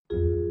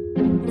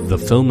The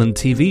Film and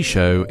TV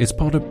Show is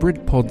part of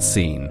Britpod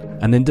Scene,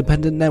 an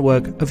independent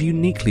network of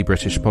uniquely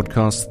British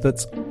podcasts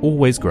that's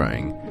always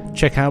growing.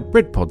 Check out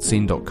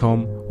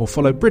BritpodScene.com or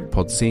follow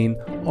Britpod Scene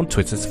on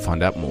Twitter to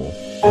find out more.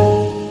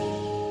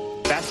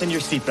 Fasten your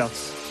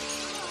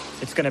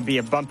seatbelts. It's going to be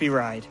a bumpy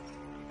ride.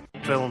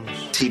 Films.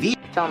 TV.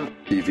 Film.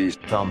 TV.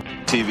 Film.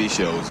 TV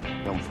shows.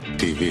 Film.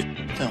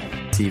 TV. Film.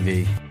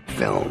 TV.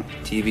 Film.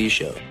 TV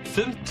show.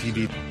 Film.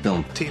 TV.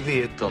 Film.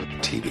 TV. Film.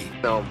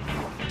 TV. Film.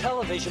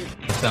 Television.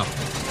 Film.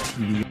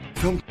 TV.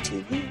 Film.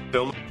 TV.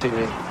 Film.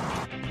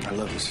 TV. I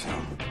love this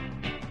film.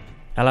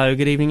 Hello,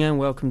 good evening and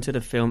welcome to the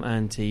Film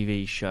and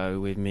TV Show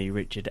with me,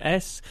 Richard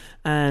S,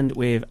 and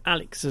with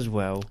Alex as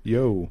well.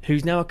 Yo.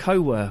 Who's now a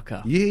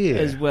co-worker. Yeah.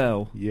 As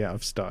well. Yeah,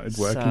 I've started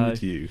working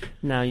with you.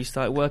 Now you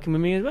started working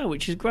with me as well,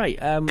 which is great.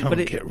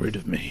 Can't get rid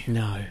of me.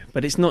 No,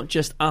 but it's not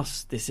just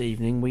us this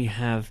evening. We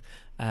have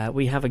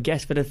a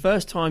guest for the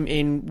first time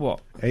in,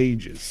 what?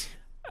 Ages.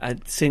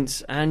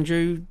 Since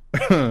Andrew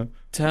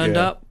turned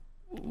Yeah. up.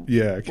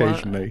 Yeah,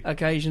 occasionally. Well,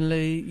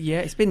 occasionally, yeah.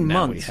 It's been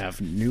months. Now we have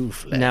new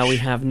flesh. Now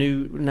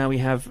we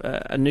have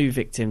a new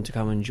victim to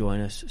come and join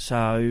us.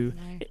 So,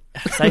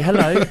 say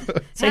hello.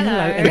 Say hello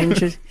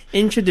and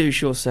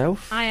introduce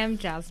yourself. I am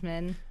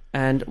Jasmine.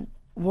 And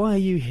why are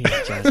you here,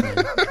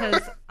 Jasmine?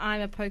 Because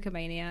I'm a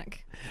Pokemaniac.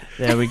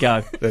 There we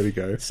go. There we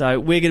go. So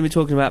we're going to be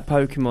talking about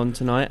Pokemon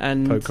tonight,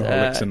 and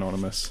Pokeholics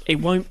Anonymous. It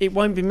won't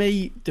be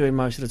me doing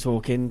most of the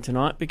talking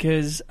tonight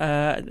because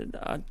I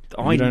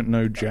don't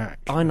know Jack.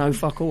 I know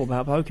fuck all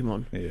about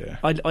Pokemon. Yeah.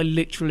 I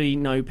literally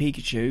know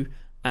Pikachu,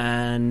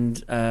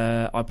 and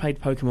I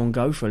played Pokemon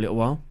Go for a little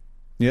while.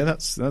 Yeah,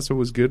 that's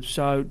always good.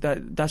 So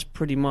that's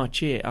pretty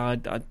much it.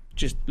 I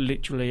just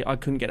literally I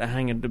couldn't get a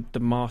hang of the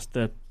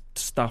master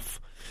stuff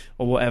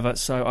or whatever,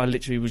 so I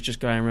literally was just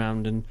going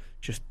around and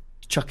just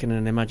chucking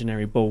an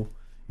imaginary ball,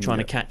 trying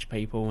to catch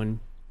people, and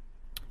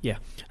yeah,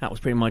 that was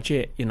pretty much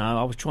it. You know,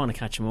 I was trying to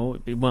catch them all,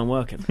 it weren't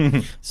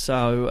working.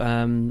 So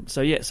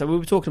we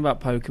were talking about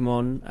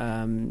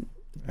Pokemon,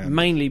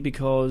 mainly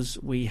because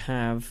we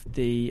have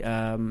the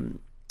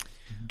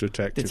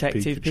Detective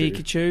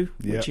Pikachu,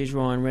 which is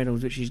Ryan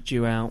Reynolds, which is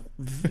due out.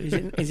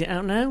 Is it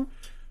out now?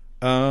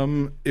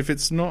 If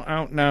it's not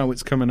out now,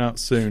 it's coming out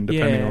soon,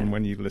 depending on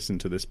when you listen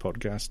to this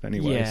podcast.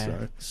 Anyway,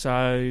 yeah. So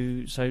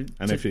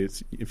and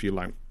if you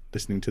like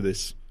listening to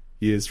this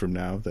years from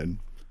now, then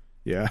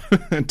yeah,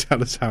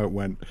 tell us how it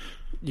went.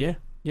 Yeah,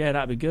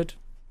 that'd be good.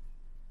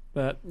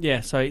 But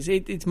yeah, so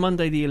it's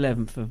Monday the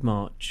 11th of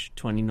March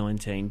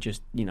 2019.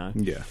 Just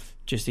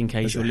just in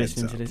case you're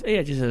listening to this.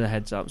 Yeah, just as a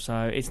heads up.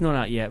 So it's not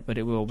out yet, but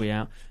it will be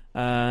out.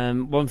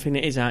 One thing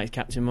that is out is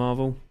Captain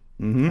Marvel.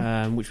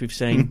 Which we've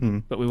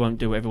seen, but we won't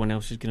do what everyone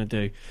else is going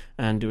to do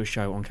and do a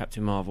show on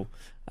Captain Marvel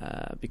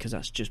because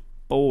that's just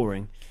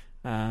boring.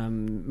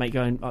 Make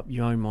up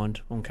your own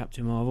mind on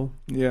Captain Marvel.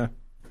 Yeah.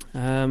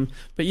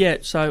 But yeah,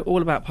 so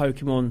all about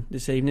Pokemon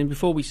this evening.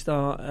 Before we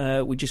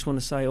start, we just want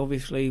to say,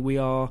 obviously, we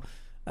are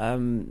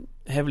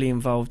heavily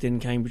involved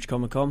in Cambridge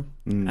Comic Con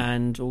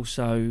and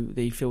also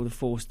the Feel the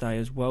Force Day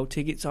as well.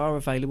 Tickets are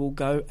available.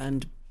 Go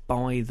and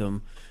buy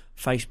them.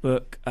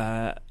 Facebook,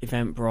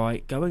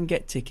 Eventbrite, go and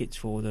get tickets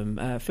for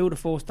them. Feel the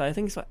Force Day, I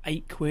think it's like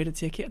 £8 a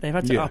ticket. They've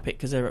had to up it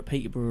because they're at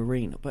Peterborough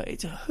Arena, but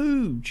it's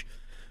huge.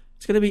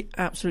 It's going to be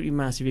absolutely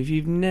massive. If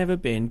you've never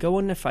been, go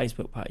on their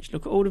Facebook page,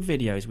 look at all the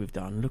videos we've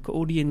done, look at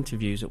all the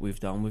interviews that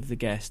we've done with the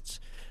guests,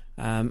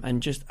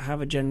 and just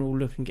have a general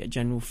look and get a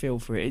general feel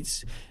for it.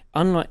 It's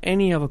unlike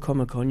any other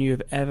Comic-Con you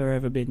have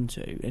ever been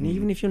to, and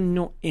even if you're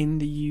not in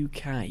the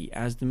UK,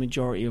 as the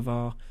majority of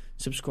our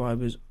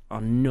subscribers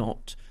are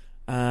not,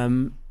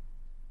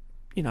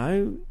 you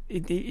know,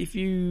 if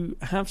you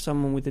have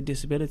someone with a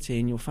disability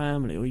in your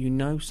family, or you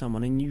know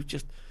someone and you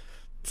just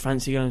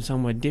fancy going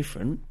somewhere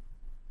different,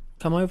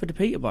 come over to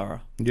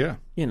Peterborough. Yeah.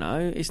 You know,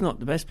 it's not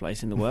the best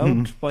place in the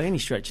world by any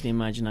stretch of the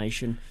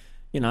imagination,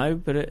 you know,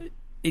 but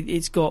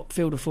it's got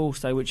Feel the Force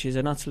Day, which is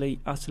an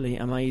utterly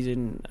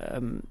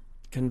amazing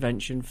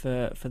convention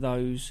for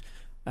those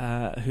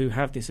who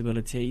have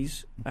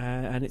disabilities,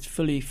 and it's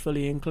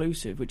fully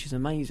inclusive, which is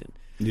amazing.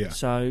 Yeah.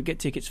 So get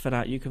tickets for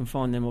that. You can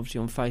find them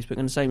obviously on Facebook,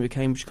 and the same with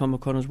Cambridge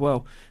Comic Con as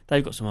well.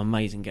 They've got some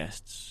amazing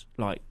guests,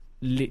 like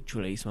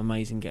literally some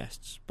amazing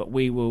guests. But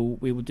we will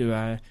do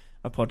a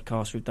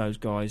podcast with those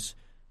guys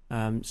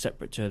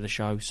separate to the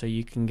show, so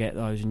you can get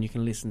those and you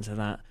can listen to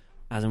that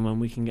as and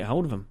when we can get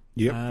hold of them.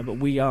 Yeah. But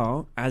we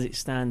are, as it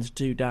stands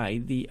today,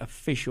 the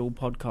official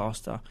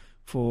podcaster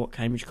for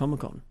Cambridge Comic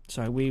Con.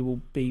 So we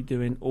will be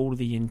doing all of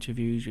the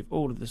interviews with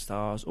all of the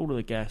stars, all of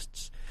the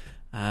guests.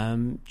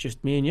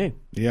 Just me and you.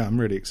 Yeah, I'm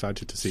really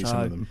excited to see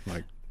some of them.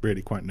 Like,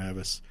 really quite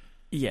nervous.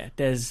 Yeah,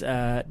 there's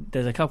a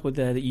couple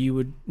there that you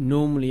would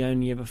normally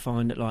only ever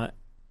find at like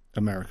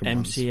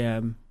American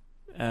MCM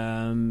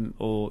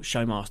or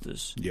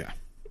Showmasters. Yeah.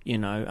 You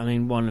know, I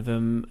mean, one of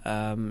them,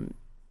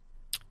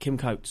 Kim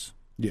Coates.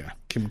 Yeah,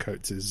 Kim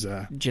Coates is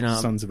you know,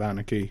 Sons of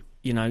Anarchy.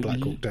 You know,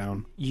 Black Hawk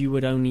Down. You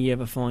would only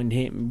ever find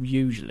him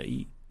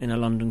usually in a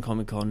London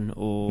Comic Con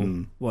or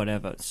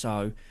whatever.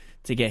 So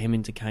to get him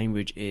into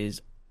Cambridge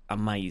is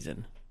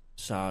amazing.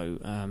 So,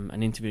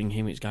 and interviewing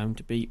him is going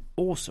to be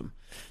awesome.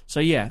 So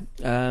yeah,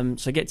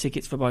 so get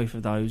tickets for both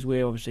of those.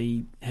 We're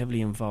obviously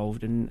heavily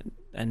involved,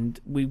 and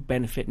we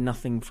benefit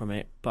nothing from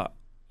it. But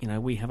you know,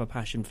 we have a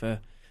passion for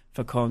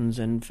cons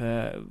and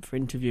for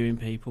interviewing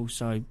people.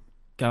 So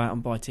go out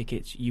and buy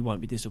tickets. You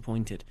won't be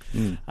disappointed.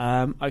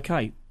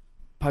 Okay,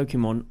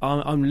 Pokemon.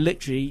 I'm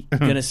literally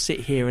going to sit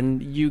here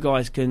and you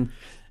guys can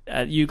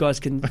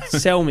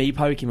sell me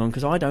Pokemon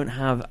because I don't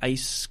have a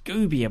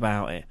Scooby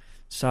about it.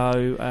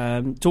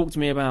 So talk to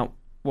me about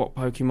what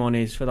Pokemon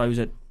is for those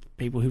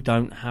people who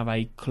don't have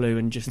a clue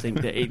and just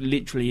think that it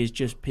literally is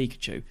just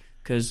Pikachu.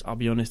 Because I'll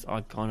be honest,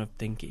 I kind of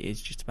think it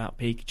is just about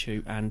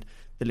Pikachu and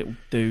the little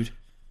dude.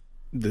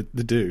 The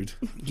dude?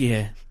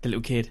 Yeah, the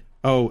little kid.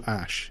 Oh,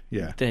 Ash,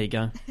 yeah. There you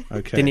go.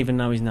 Okay. Didn't even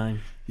know his name.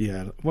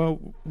 Yeah, well,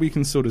 we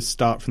can sort of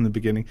start from the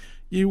beginning.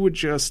 You were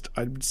just,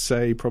 I would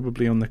say,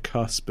 probably on the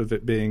cusp of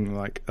it being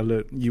like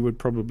you were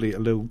probably a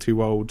little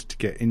too old to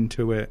get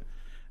into it.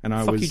 And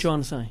Fuck you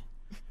trying to say?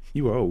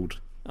 You were old.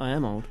 I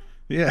am old.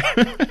 Yeah.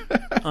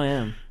 I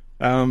am.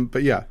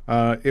 But yeah,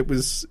 it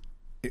was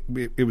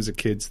a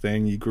kid's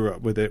thing. You grew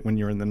up with it when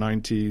you were in the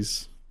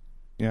 90s.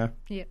 Yeah?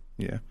 Yep.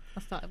 Yeah.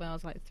 I started when I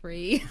was like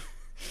 3.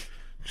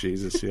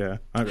 Jesus, yeah.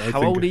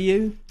 How old are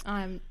you?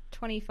 I'm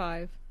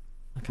 25.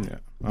 Okay. Yeah,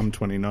 I'm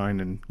 29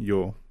 and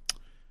you're,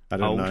 I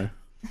don't Old. know.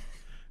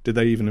 Did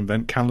they even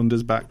invent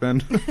calendars back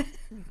then?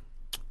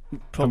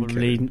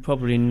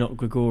 Probably not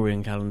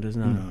Gregorian calendars,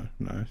 no.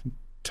 No.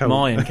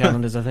 Mayan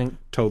calendars, I think.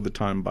 Told the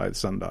time by the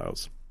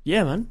sundials.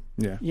 Yeah, man.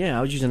 Yeah. Yeah,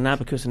 I was using an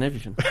abacus and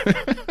everything.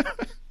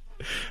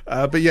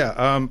 But yeah,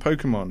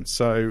 Pokemon.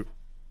 So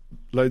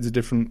loads of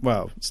different.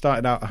 Well,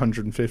 started out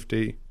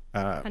 150.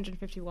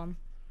 151.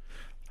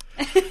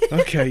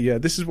 Okay, yeah,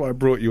 this is why I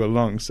brought you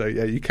along. So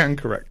yeah, you can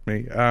correct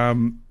me.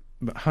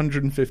 But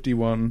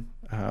 151,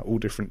 all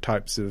different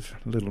types of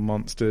little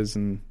monsters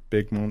and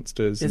big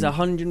monsters. There's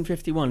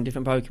 151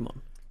 different Pokemon.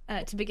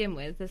 To begin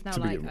with, there's now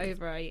like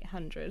over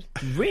 800.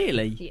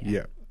 Really?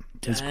 Yeah,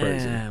 it's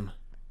crazy. Damn.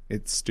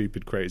 It's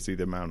stupid crazy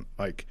the amount.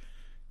 Like,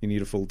 you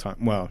need a full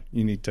time. Well,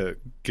 you need to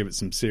give it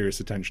some serious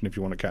attention if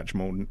you want to catch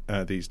them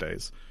all these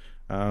days.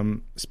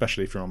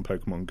 Especially if you're on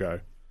Pokemon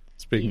Go.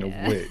 Speaking of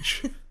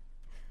which,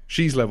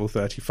 she's level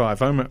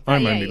 35. I'm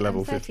only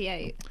level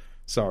 38.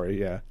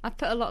 Sorry, yeah. I've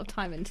put a lot of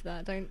time into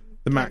that.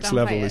 The max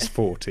level is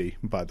 40,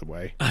 by the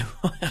way.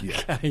 Okay.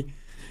 Yeah.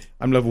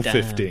 I'm level Damn.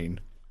 15.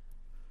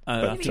 You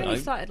only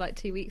started like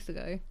 2 weeks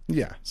ago.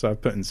 Yeah, so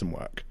I've put in some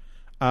work.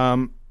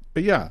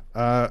 But yeah,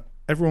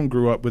 everyone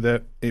grew up with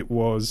it. It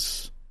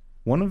was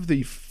one of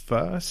the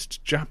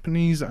first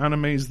Japanese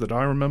animes that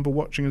I remember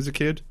watching as a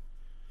kid,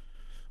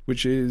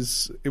 which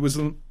is it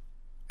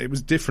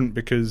was different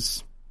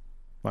because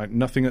like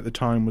nothing at the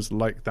time was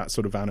like that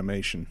sort of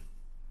animation.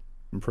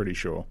 I'm pretty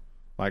sure.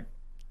 Like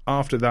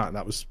after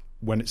that was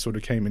when it sort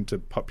of came into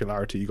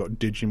popularity. You got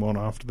Digimon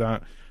after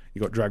that.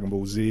 You got Dragon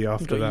Ball Z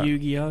after that.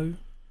 Yu-Gi-Oh.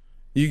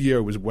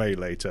 Yu-Gi-Oh was way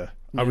later.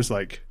 Yeah. I was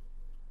like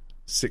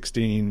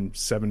 16,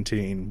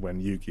 17 when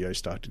Yu-Gi-Oh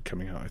started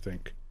coming out, I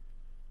think.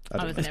 I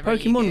don't know. Has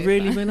Pokemon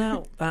really been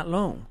out that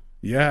long?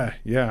 Yeah.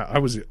 I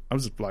was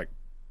like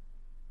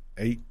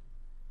 8,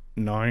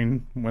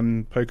 9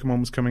 when Pokemon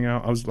was coming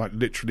out. I was like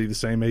literally the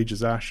same age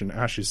as Ash, and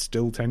Ash is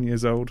still 10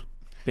 years old.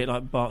 Bit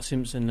like Bart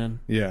Simpson then.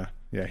 Yeah,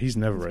 he's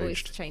never His voice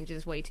aged.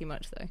 changes way too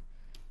much though.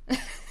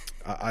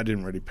 I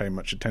didn't really pay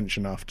much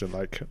attention after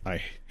like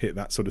I hit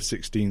that sort of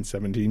 16,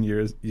 17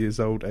 years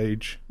old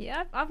age.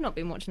 Yeah, I've not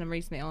been watching them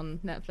recently on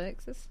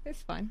Netflix.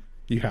 It's fine.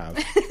 You have.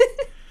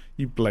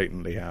 You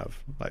blatantly have.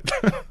 Like,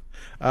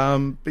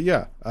 but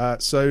yeah,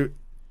 so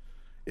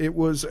it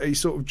was a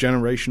sort of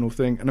generational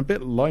thing, and a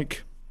bit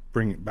like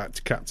bringing it back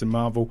to Captain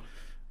Marvel,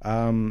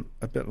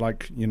 a bit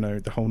like, you know,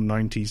 the whole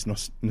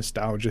 90s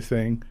nostalgia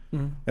thing.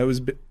 There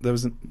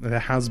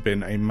has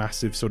been a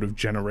massive sort of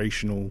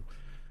generational,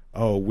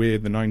 oh, we're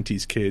the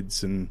 90s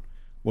kids and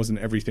wasn't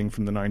everything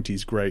from the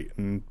 90s great,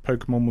 and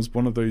Pokemon was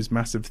one of those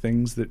massive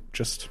things that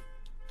just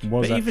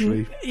was. But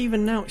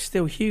even now it's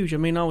still huge. I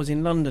mean, I was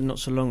in London not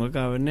so long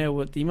ago, and there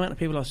were the amount of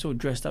people I saw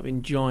dressed up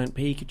in giant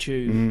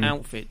Pikachu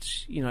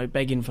outfits, you know,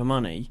 begging for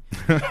money.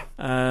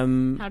 How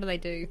do they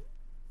do?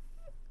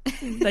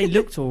 They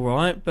looked all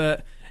right,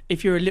 but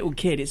if you're a little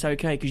kid, it's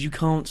okay because you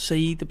can't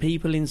see the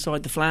people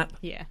inside the flap.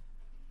 Yeah.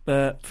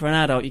 But for an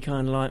adult, you're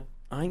kind of like,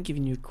 I ain't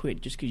giving you a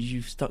quid just because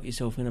you've stuck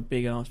yourself in a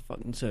big ass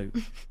fucking suit.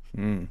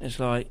 It's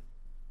like,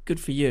 good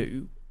for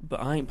you,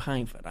 but I ain't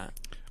paying for that.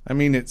 I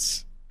mean,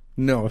 it's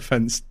no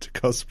offense to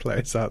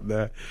cosplayers out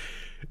there.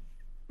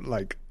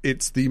 Like,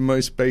 it's the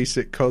most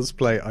basic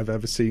cosplay I've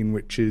ever seen,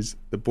 which is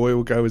the boy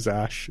will go as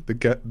Ash,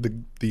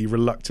 the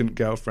reluctant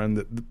girlfriend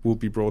that will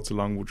be brought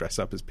along will dress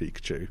up as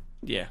Pikachu.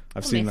 Yeah,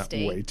 I've Or seen Misty.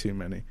 that way too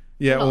many.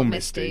 Yeah, or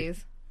Misty.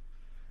 Misties.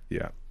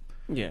 Yeah.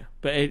 yeah,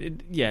 but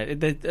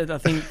I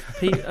think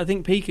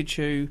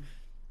Pikachu.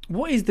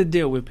 What is the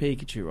deal with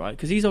Pikachu, right?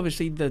 Because he's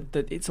obviously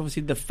it's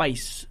obviously the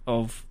face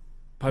of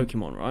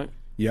Pokemon, right?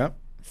 Yeah.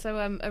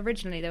 So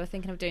originally they were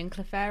thinking of doing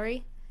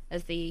Clefairy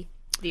as the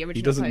original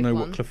He doesn't Pokemon. know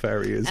what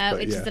Clefairy is,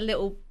 but It's yeah. just a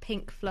little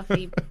pink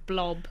fluffy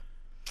blob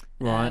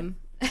Right.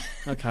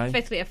 Okay.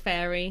 Basically a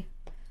fairy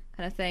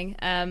kind of thing.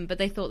 But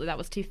they thought that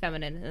was too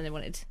feminine, and they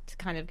wanted to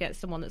kind of get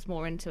someone that's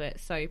more into it.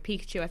 So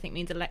Pikachu, I think,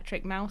 means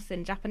electric mouse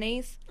in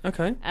Japanese.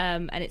 Okay.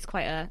 And it's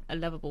quite a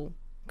lovable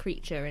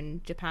creature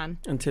in Japan.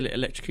 Until it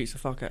electrocutes the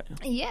fuck out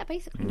of you. Yeah,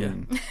 basically. Yeah.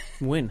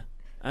 Win.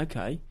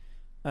 Okay.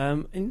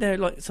 Isn't there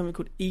like something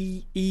called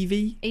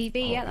Eevee?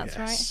 Eevee, yeah, that's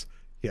yes.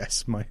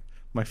 Yes,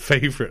 my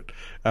favourite,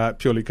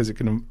 purely because it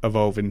can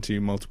evolve into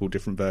multiple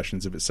different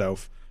versions of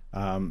itself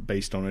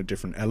based on a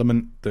different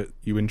element that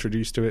you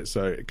introduce to it.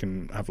 So it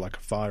can have like a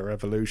fire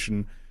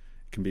evolution,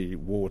 it can be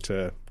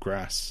water,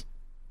 grass,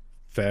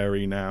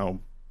 fairy now,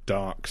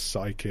 dark,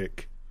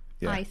 psychic,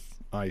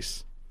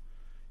 ice.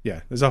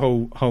 Yeah, there's a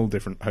whole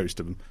different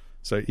host of them.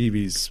 So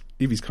Eevee's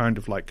kind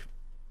of like,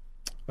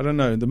 I don't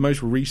know, the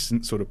most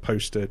recent sort of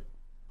poster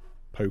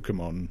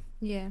Pokemon,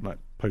 like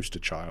poster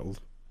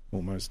child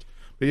almost.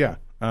 But yeah,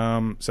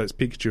 so it's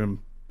Pikachu and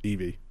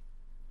Eevee.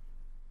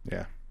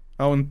 Yeah.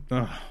 Oh, and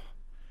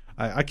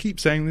I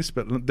keep saying this,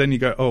 but then you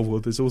go, oh well,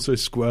 there's also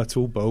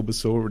Squirtle,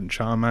 Bulbasaur, and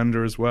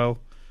Charmander as well.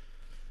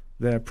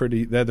 They're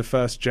the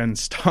first gen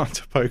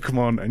starter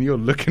Pokemon, and you're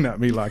looking at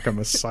me like I'm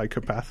a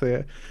psychopath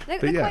here. They're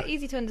quite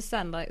easy to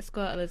understand. Like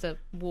Squirtle is a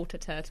water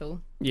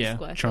turtle. Yeah.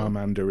 Squirtle.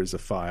 Charmander is a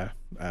fire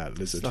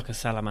lizard. It's like a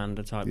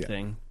salamander type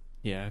thing.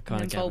 Yeah,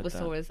 kind of gathered that.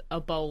 Bulbasaur is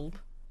a bulb.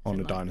 On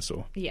a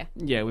dinosaur. Yeah.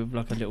 Yeah, with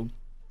like a little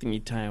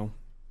thingy tail.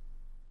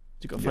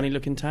 It's got a funny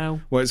looking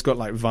tail. Well, it's got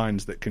like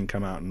vines that can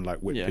come out and like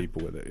whip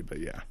people with it, but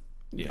yeah.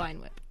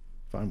 Vine whip.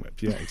 Vine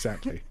whip, yeah,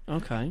 exactly.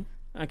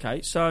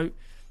 Okay, so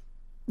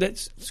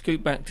let's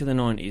scoot back to the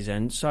 90s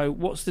then. So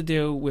what's the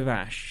deal with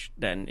Ash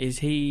then? Is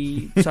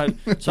he... So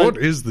what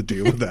is the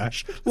deal with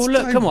Ash? Well,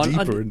 look, come on.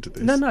 Deeper into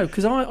this. No,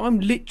 because I'm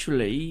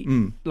literally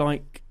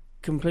like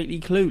completely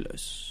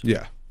clueless.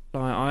 Yeah.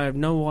 Like, I have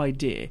no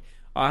idea.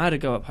 I had to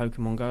go at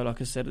Pokemon Go,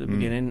 like I said at the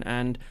beginning,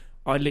 and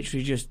I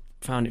literally just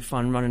found it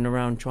fun running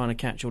around trying to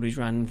catch all these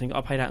random things. I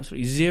paid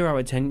absolutely zero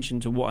attention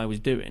to what I was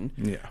doing,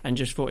 and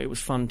just thought it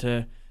was fun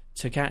to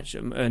catch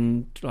them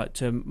and like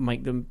to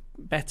make them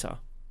better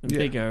and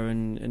bigger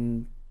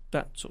and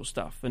that sort of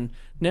stuff, and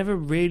never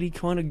really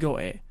kind of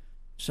got it.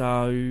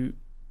 So,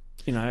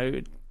 you know.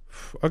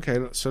 Okay,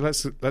 so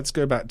let's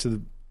go back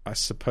to I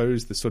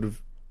suppose the sort of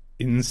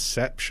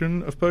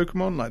inception of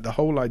Pokemon. Like the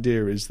whole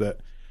idea is that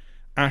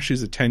Ash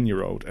is a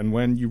 10-year-old, and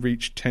when you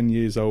reach 10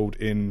 years old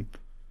in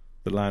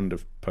the land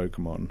of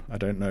Pokemon, I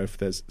don't know if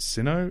there's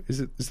Sinnoh.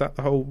 Is that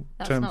the whole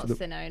term? That's not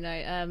Sinnoh.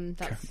 No,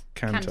 that's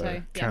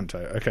Kanto. Kanto.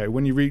 Okay,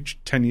 when you reach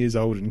 10 years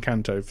old in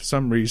Kanto, for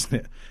some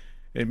reason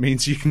it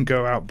means you can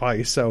go out by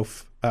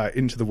yourself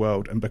into the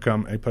world and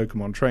become a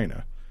Pokemon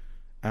trainer.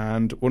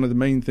 And one of the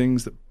main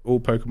things that all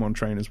Pokemon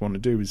trainers want to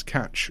do is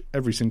catch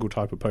every single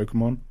type of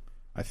Pokemon.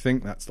 I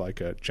think that's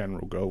like a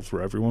general goal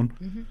for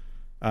everyone.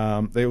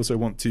 They also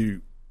want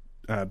to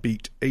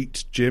beat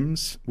 8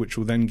 gyms, which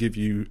will then give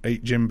you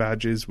 8 gym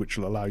badges, which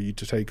will allow you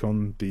to take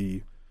on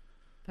the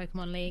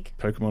Pokemon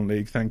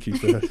League. Thank you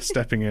for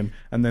stepping in.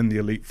 And then the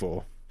Elite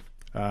Four.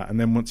 And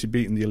then once you've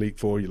beaten the Elite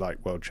Four, you're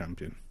like world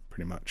champion,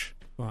 pretty much.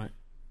 Right.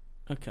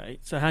 Okay.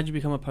 So how do you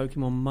become a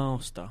Pokemon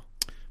master?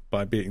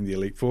 By beating the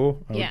Elite Four.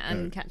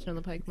 And catching all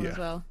the Pokemon as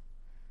well.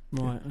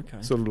 Right,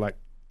 okay. Sort of like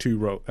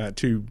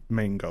two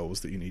main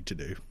goals that you need to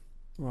do.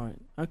 Right,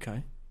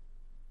 okay.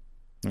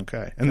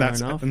 Okay, and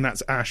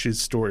that's Ash's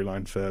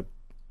storyline for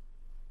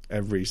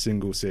every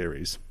single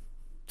series.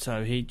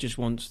 So he just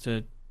wants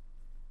to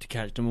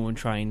catch them all and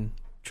train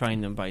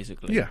them,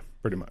 basically. Yeah,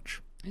 pretty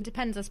much. It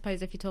depends, I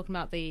suppose, if you're talking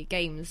about the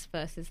games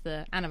versus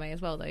the anime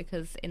as well, though,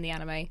 because in the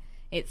anime,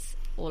 it's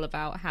all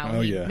about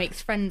how he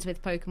makes friends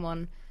with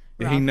Pokemon.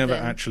 He never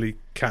actually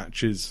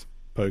catches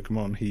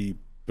Pokemon. He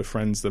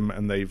befriends them,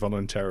 and they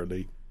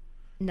voluntarily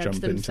nudge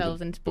themselves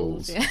into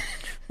balls. Yeah.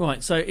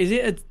 Right. So is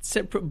it a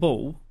separate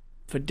ball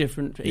for each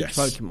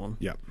Pokemon?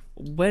 Yeah.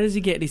 Where does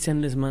he get these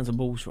endless amounts of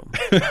balls from?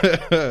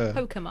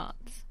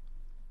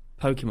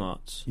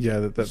 Pokemarts. Yeah,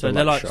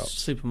 they're like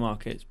shops.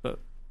 Supermarkets, but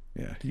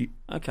yeah.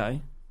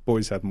 Okay.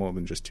 Boys have more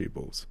than just 2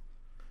 balls.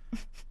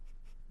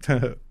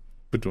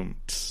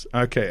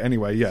 Okay.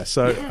 Anyway, yeah.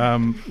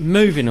 So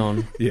moving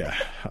on. Yeah.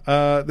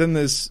 Then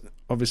there's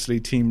obviously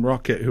Team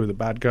Rocket, who are the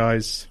bad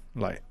guys,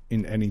 like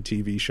in any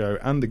TV show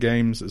and the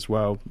games as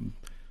well.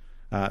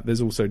 There's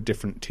also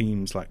different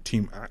teams like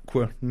Team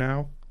Aqua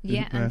now.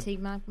 Yeah, and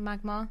Team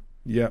Magmar.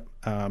 Yep.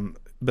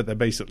 But they're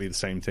basically the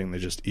same thing. They're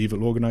just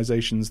evil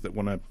organizations that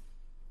want to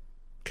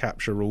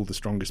capture all the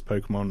strongest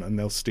Pokemon, and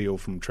they'll steal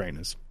from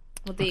trainers.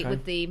 Well,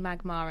 with the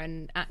Magmar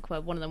and Aqua,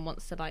 one of them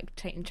wants to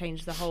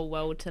change the whole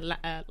world to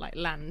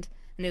land,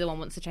 and the other one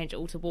wants to change it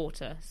all to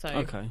water.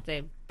 So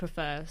they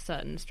prefer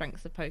certain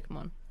strengths of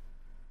Pokemon.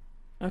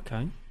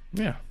 Okay.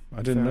 Yeah,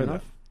 I didn't know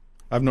that.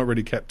 I've not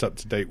really kept up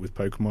to date with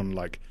Pokemon.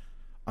 Like,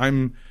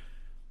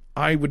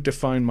 I would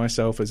define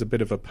myself as a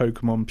bit of a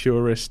Pokemon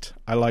purist.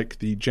 I like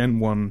the Gen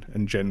 1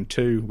 and Gen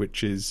 2,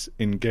 which is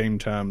in game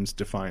terms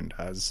defined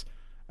as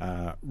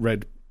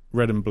red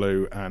and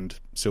blue and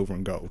silver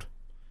and gold.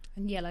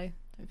 And yellow.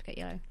 Don't forget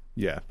yellow.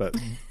 Yeah, but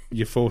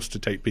you're forced to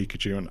take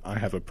Pikachu, and I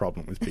have a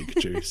problem with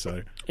Pikachu.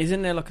 So,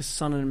 isn't there like a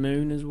Sun and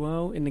Moon as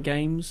well in the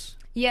games?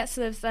 Yeah,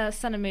 so there's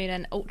Sun and Moon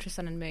and Ultra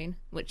Sun and Moon,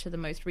 which are the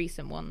most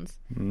recent ones.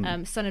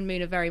 Sun and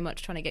Moon are very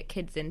much trying to get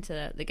kids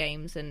into the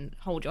games and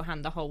hold your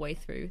hand the whole way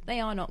through. They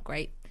are not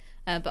great,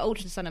 but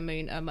Ultra Sun and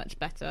Moon are much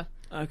better.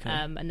 Okay.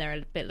 And they're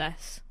a bit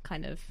less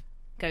kind of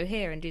go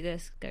here and do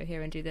this, go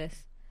here and do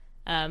this.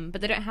 But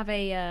they don't have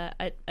a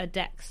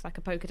dex, like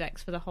a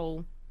Pokedex for the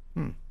whole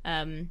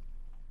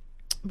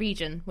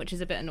region, which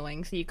is a bit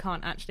annoying. So you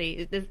can't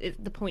actually...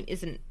 the point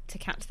isn't to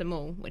catch them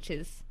all, which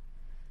is...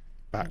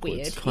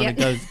 backwards. Weird. Kind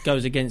of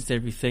goes against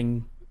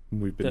everything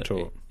we've been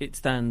taught. It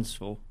stands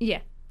for. Yeah,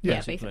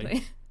 basically.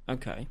 basically.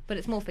 Okay. But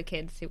it's more for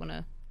kids who want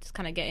to just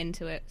kind of get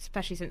into it,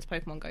 especially since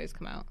Pokemon Go's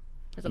come out.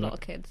 There's a lot of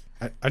kids.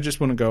 I just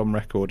want to go on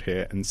record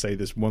here and say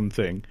this one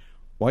thing.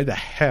 Why the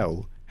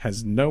hell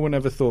has no one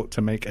ever thought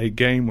to make a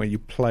game where you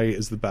play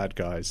as the bad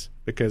guys?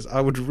 Because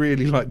I would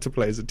really like to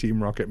play as a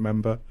Team Rocket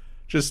member.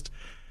 Just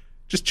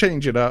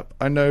change it up.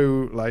 I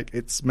know, like,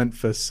 it's meant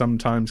for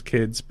sometimes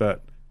kids,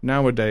 but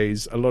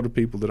nowadays a lot of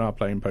people that are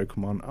playing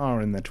Pokemon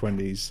are in their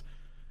 20s,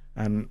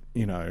 and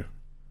you know,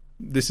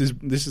 this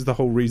is the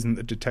whole reason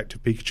that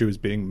Detective Pikachu is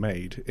being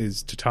made,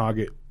 is to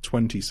target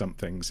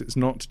 20-somethings. It's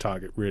not to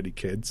target really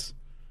kids.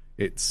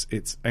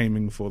 It's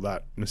aiming for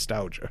that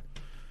nostalgia.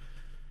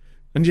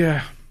 And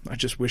yeah, I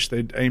just wish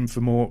they'd aim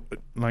for more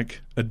like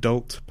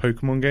adult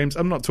Pokemon games.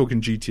 I'm not talking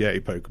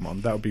GTA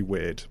Pokemon. That would be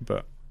weird,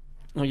 but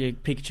oh yeah,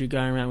 Pikachu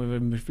going around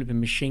with a flipping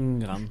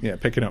machine gun. Yeah,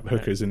 picking up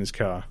hookers in his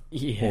car.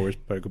 Yeah. Or his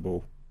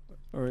Pokeball.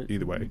 Or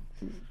either way.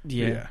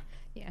 Yeah.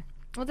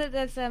 Well,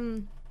 there's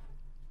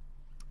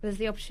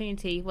the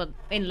opportunity. Well,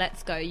 in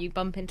Let's Go, you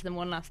bump into them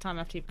one last time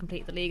after you've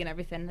completed the league and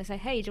everything. They say,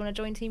 "Hey, do you want to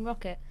join Team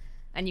Rocket?"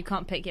 And you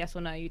can't pick yes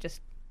or no. You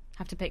just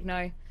have to pick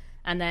no.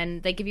 And then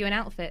they give you an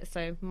outfit.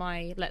 So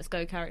my Let's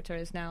Go character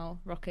is now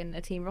rocking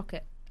a Team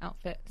Rocket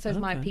outfit. So is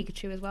my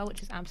Pikachu as well,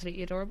 which is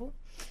absolutely adorable.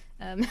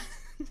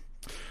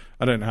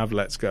 I don't have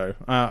Let's Go.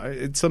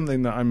 It's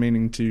something that I'm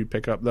meaning to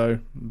pick up though,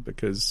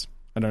 because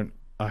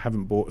I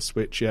haven't bought a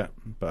Switch yet.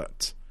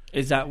 But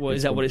is that what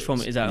it's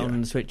from? Is that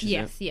on the Switch?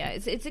 Yes, yeah.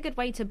 It's a good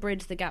way to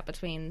bridge the gap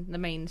between the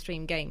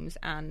mainstream games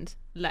and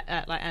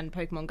and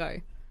Pokemon Go.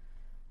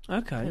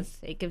 Okay. Because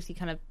it gives you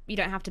you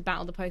don't have to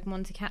battle the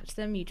Pokemon to catch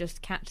them. You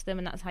just catch them,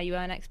 and that's how you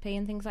earn XP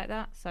and things like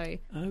that. So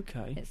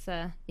okay, it's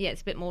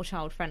it's a bit more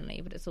child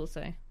friendly, but it's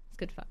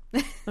good fun.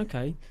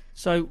 Okay,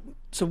 so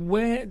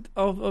where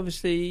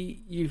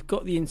obviously you've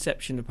got the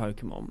inception of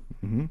Pokemon.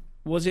 Mm-hmm.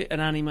 Was it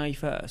an anime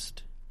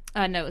first?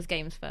 No, it was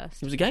games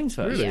first. It was a games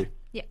first. Really?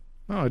 Yeah.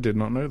 Oh, I did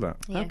not know that.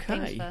 Yeah, okay.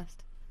 games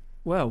first.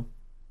 Well,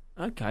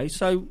 okay,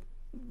 so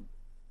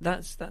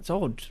that's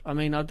odd. I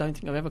mean, I don't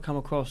think I've ever come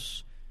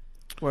across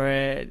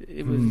where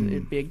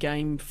it'd be a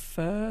game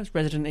first.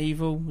 Resident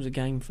Evil was a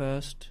game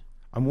first.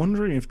 I'm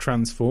wondering if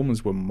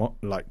Transformers were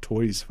like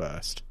toys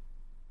first,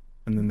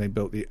 and then they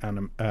built the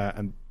and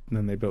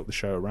then they built the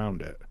show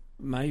around it.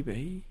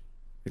 Maybe.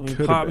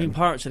 I mean,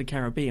 Pirates of the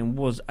Caribbean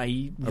was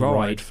a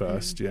ride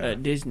first, yeah,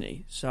 at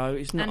Disney, so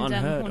it's not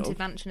unheard of. Haunted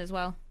Mansion as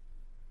well.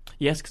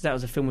 Yes, because that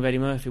was a film with Eddie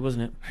Murphy,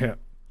 wasn't it? Yeah,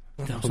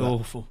 that was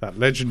awful. That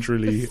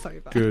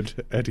legendarily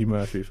good Eddie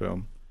Murphy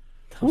film.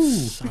 That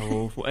was so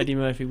awful. Eddie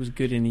Murphy was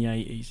good in the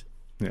 80s.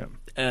 Yeah.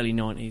 Early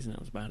 90s, and that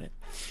was about it.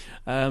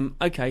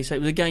 Okay, so it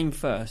was a game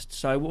first.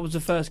 So what was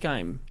the first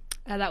game?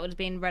 That would have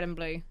been Red and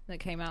Blue that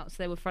came out. So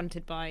they were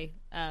fronted by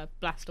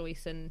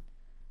Blastoise and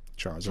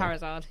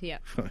Charizard, yeah.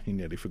 He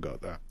nearly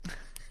forgot that.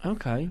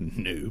 Okay.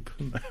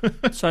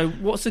 Noob. So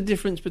what's the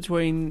difference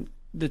between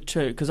the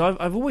two? Because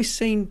I've always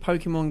seen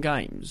Pokemon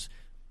games,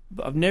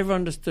 but I've never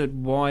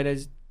understood why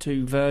there's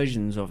two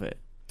versions of it.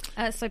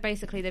 So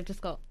basically, they've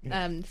just got.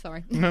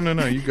 Sorry. No,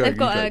 you go. They've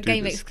got a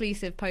game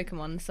exclusive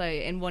Pokemon. So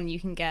in one you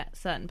can get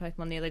certain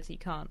Pokemon, the others you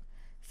can't.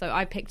 So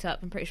I'm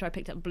pretty sure I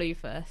picked up Blue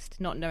first,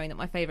 not knowing that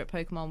my favourite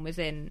Pokemon was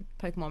in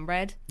Pokemon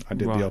Red. I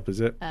did the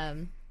opposite.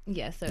 So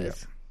it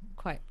was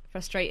quite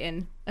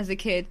frustrating as a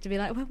kid to be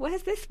like, well,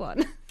 where's this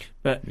one?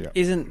 But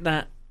isn't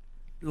that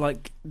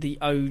like the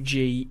OG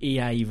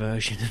EA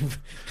version of...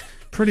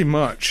 Pretty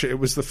much. It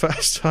was the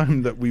first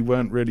time that we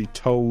weren't really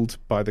told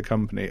by the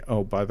company,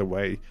 oh, by the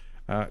way,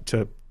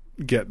 to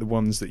get the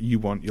ones that you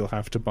want, you'll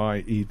have to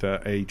buy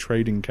either a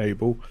trading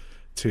cable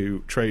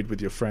to trade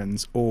with your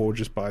friends or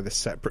just buy the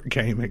separate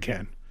game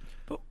again.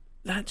 But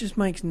that just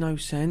makes no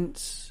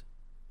sense.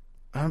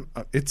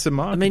 It's a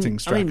marketing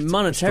strategy. I mean,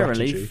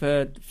 monetarily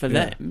for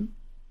them.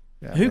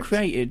 Yeah, who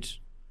created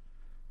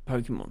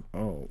Pokemon?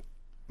 Oh,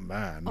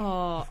 man.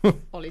 Oh,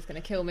 Ollie's going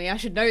to kill me. I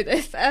should know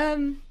this.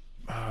 I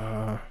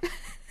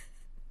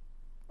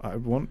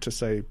want to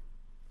say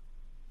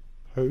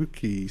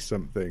Pokey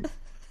something.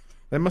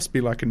 There must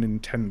be like a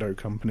Nintendo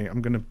company.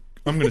 I'm gonna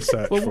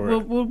search for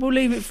it. We'll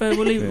leave it for.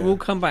 We'll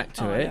come back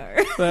to it.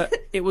 No. But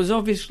it was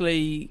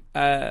obviously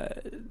for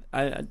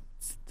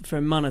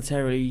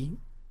monetarily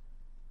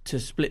to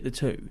split the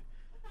two.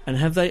 And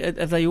have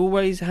they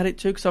always had it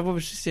too? Because I've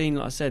obviously seen,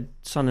 like I said,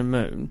 Sun and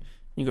Moon.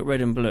 You've got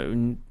Red and Blue,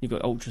 and you've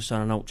got Ultra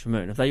Sun and Ultra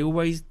Moon. Have they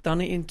always done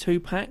it in 2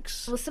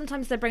 packs? Well,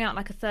 sometimes they bring out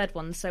like a third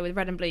one. So with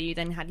Red and Blue, you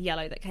then had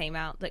Yellow that came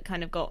out that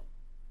kind of got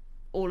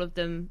all of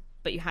them,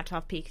 but you had to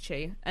have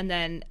Pikachu. And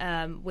then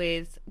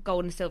with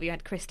Gold and Silver, you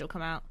had Crystal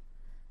come out.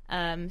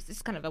 So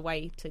it's kind of a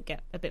way to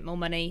get a bit more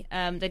money.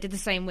 They did the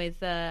same with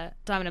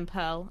Diamond and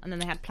Pearl, and then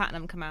they had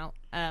Platinum come out,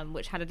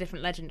 which had a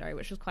different legendary,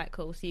 which was quite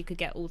cool. So you could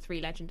get all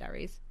 3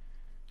 legendaries.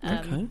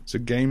 Okay. So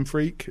Game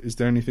Freak is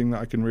the only thing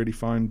that I can really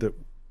find that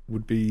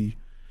would be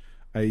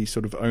a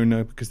sort of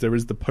owner, because there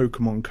is the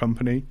Pokemon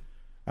Company,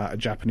 a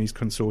Japanese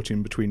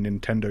consortium between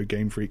Nintendo,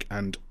 Game Freak,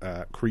 and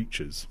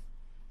Creatures.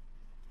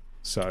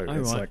 So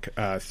it's right.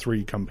 like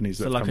 3 companies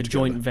that So have like come a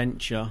joint together.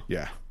 venture.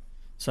 Yeah.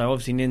 So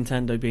obviously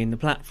Nintendo being the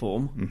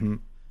platform. Mm-hmm.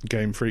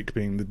 Game Freak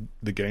being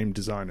the game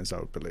designers, I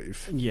would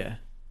believe. Yeah.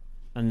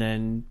 And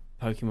then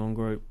Pokemon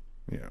Group,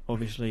 Yeah.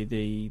 obviously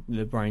the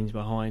brains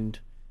behind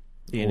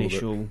the All of it.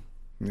 initial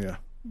Yeah.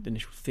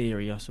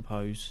 theory, I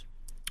suppose.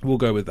 We'll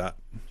go with that.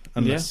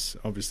 Unless,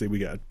 obviously, we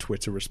get a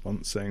Twitter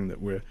response saying that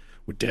we're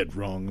dead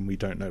wrong and we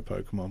don't know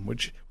Pokemon,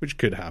 which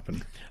could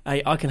happen.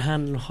 Hey, I can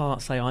hand on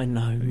heart say I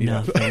know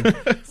nothing.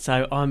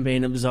 So I'm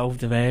being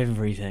absolved of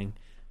everything,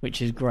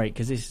 which is great,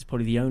 because this is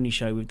probably the only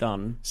show we've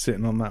done.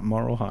 Sitting on that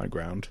moral high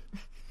ground.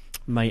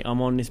 Mate,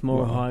 I'm on this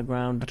moral Well, high I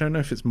ground, don't know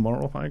if it's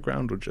moral high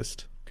ground or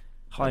just...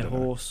 high don't know.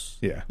 horse,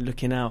 Yeah.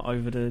 looking out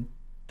over the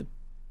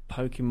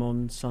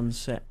Pokemon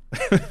sunset,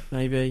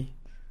 maybe.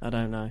 I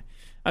don't know.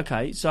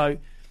 Okay, so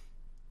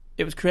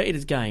it was created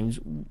as games.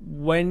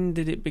 When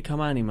did it become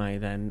anime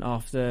then?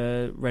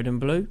 After Red and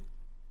Blue?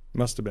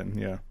 Must have been,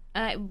 yeah.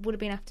 It would have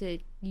been after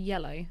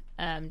Yellow,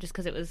 just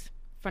because it was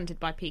fronted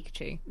by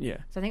Pikachu. Yeah.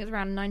 So I think it was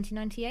around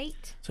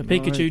 1998. So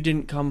Pikachu Right.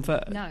 didn't come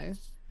first? No.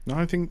 No,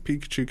 I think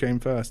Pikachu came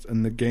first,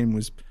 and the game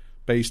was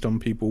based on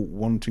people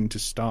wanting to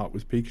start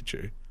with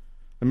Pikachu.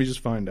 Let me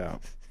just find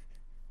out.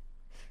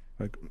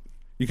 Like,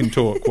 you can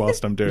talk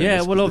whilst I'm doing Yeah,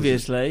 this. well, 'cause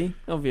this is-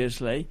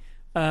 obviously.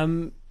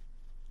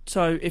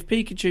 So if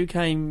Pikachu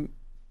came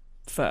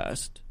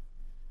first,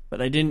 but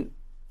they didn't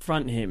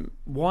front him,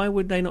 why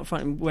would they not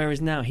front him?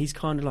 Whereas now he's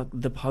kind of like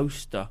the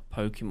poster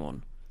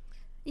Pokemon.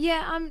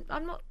 Yeah,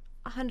 I'm not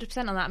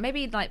 100% on that.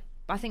 Maybe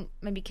I think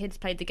maybe kids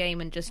played the game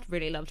and just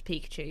really loved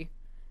Pikachu,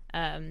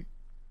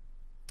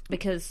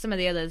 because some of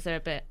the others are a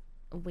bit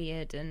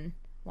weird and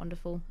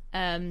wonderful.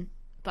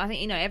 But I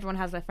think everyone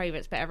has their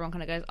favourites, but everyone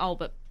kind of goes, oh,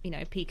 but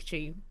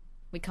Pikachu,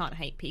 we can't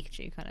hate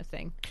Pikachu, kind of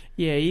thing.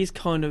 Yeah, he's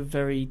kind of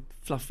very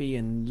fluffy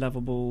and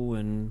lovable,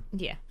 and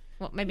Yeah,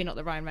 well, maybe not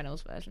the Ryan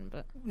Reynolds version,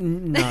 but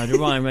no, the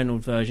Ryan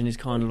Reynolds version is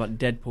kind of like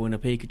Deadpool in a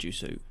Pikachu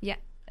suit. yeah,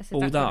 that's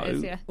exactly what it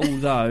is, yeah.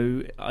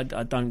 Although I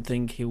don't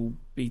think he'll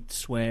be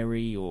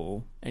sweary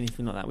or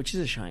anything like that, which is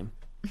a shame.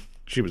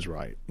 She was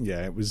right.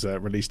 Yeah, it was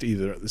released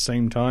either at the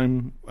same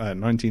time,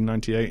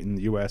 1998 in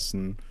the US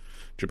and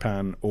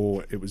Japan,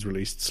 or it was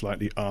released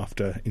slightly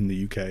after in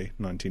the UK,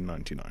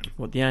 1999.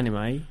 What, the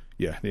anime?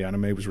 Yeah, the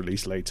anime was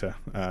released later.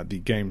 The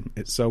game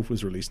itself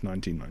was released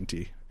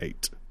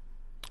 1998.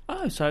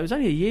 Oh, so it was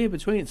only a year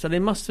between it. So they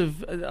must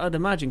have, I'd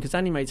imagine, because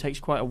anime takes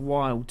quite a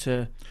while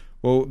to...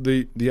 Well,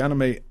 the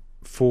anime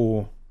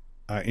for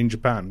in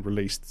Japan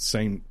released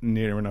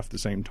near enough the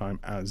same time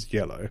as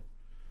Yellow.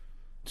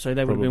 So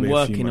they would have been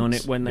Probably a few working on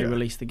months, it when they yeah.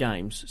 released the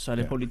games. So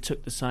they Yeah. probably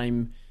took the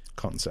same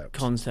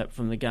Concept.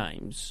 from the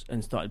games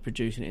and started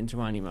producing it into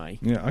anime.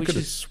 Yeah, I which could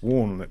have is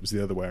sworn it was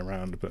the other way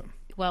around, but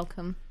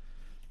Welcome.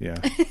 yeah,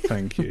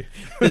 thank you.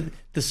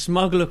 the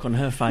smug look on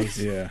her face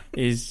Yeah,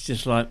 is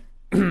just like,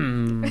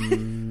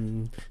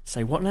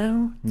 say what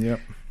now? yep.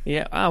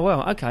 Yeah. Oh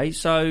well. Okay.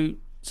 So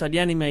the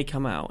anime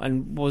come out,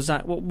 and was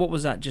that what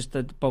was that? Just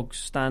the bog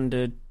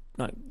standard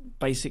like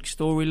basic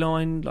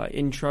storyline, like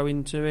intro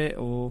into it,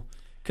 or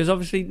because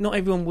obviously not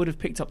everyone would have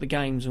picked up the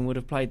games and would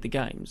have played the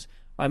games.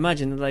 I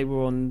imagine that they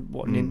were on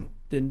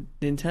the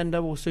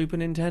Nintendo or Super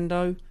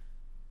Nintendo,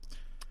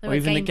 They or were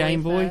even the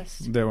Game Boy.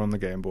 first. They're on the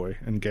Game Boy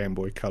and Game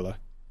Boy Color.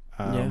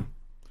 Yeah.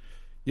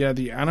 Yeah,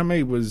 the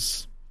anime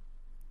was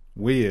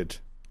weird.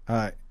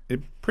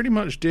 It pretty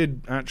much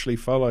did actually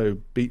follow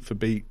beat for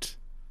beat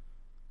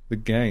the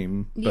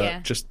game, but Yeah.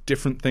 just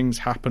different things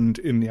happened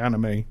in the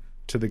anime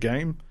to the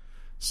game.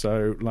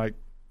 So, like,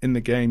 in the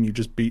game, you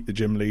just beat the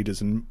gym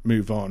leaders and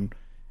move on.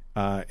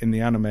 In the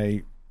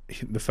anime,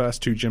 the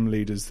first 2 gym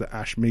leaders that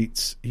Ash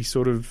meets, he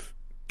sort of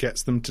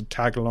gets them to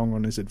tag along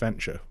on his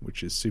adventure,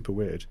 which is super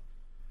weird.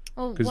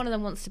 Well, 'Cause- one of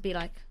them wants to be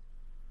like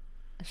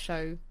a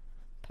show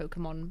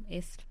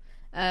Pokemon-ist,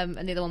 and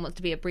the other one wants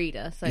to be a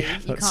breeder. So Yeah,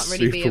 you that's can't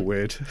really super be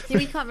weird.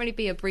 you can't really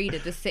be a breeder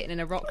just sitting in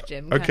a rock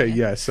gym. can Okay, you?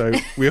 yeah, so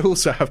we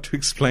also have to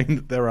explain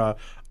that there are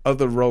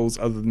other roles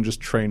other than just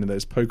trainer.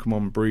 There's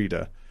Pokemon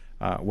Breeder,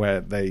 where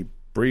they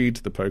breed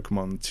the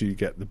Pokemon to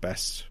get the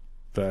best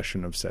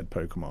version of said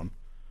Pokemon.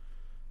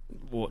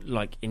 What,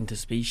 like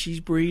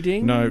interspecies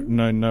breeding? No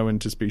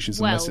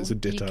interspecies Well, unless it's a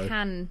Ditto. you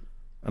can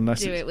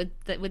Unless do it's,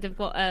 it with they've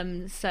got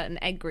certain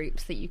egg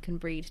groups that you can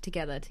breed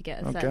together to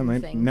get a okay, certain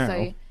mate, thing. now,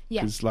 So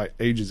yeah, because like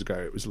ages ago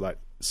it was like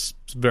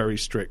very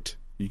strict.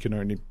 You can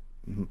only,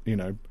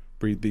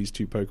 breed these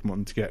 2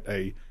 Pokemon to get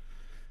a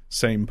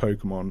same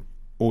Pokemon,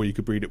 or you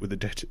could breed it with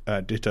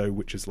a Ditto,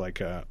 which is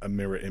like a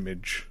mirror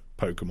image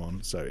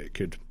Pokemon, so it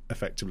could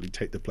effectively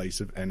take the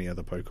place of any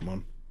other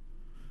Pokemon.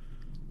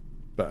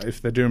 But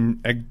if they're doing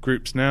egg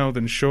groups now,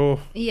 then sure.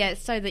 Yeah,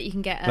 it's so that you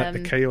can get Let the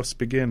chaos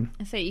begin.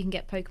 so you can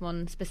get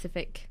Pokemon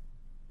specific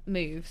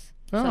moves.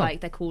 Oh. So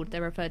like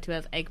they're referred to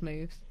as egg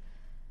moves.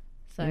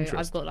 So I've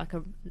Interesting. got like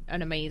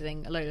an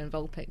amazing Alolan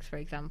Vulpix, for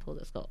example,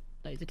 that's got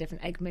loads of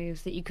different egg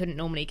moves that you couldn't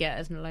normally get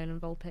as an Alolan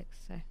Vulpix.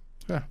 So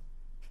Yeah.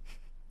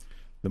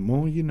 The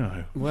more you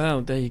know.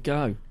 Well, there you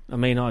go. I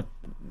mean,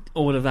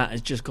 all of that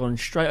has just gone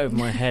straight over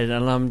my head,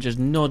 and I'm just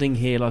nodding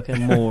here like a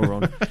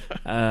moron,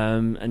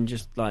 and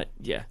just like,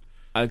 yeah,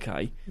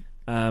 okay.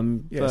 Yeah,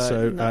 but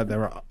so no-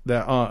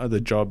 there are other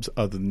jobs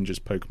other than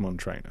just Pokemon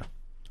trainer.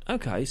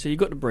 okay. So you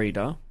got the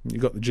breeder. You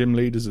got the gym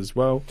leaders as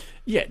well.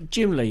 Yeah,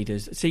 gym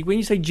leaders. See, when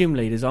you say gym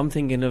leaders, I'm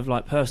thinking of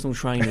like personal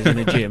trainers in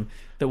a gym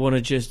that want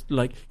to just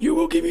like, you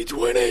will give me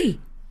 20.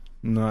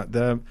 No,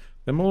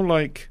 they're more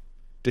like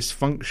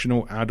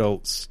dysfunctional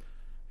adults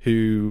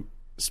who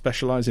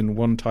specialize in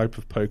one type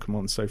of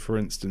Pokemon. So, for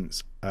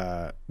instance,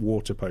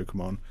 water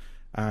Pokemon,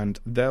 and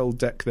they'll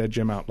deck their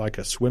gym out like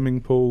a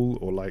swimming pool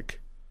or like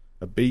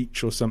a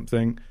beach or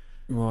something,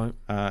 Right.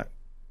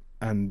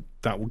 and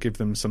that will give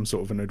them some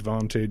sort of an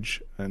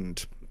advantage.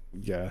 And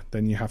yeah,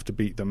 then you have to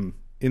beat them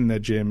in their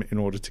gym in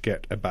order to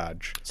get a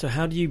badge. So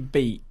how do you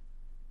beat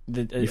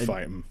the? You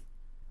fight them.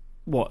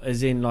 What?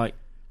 As in like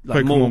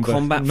Mortal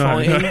Kombat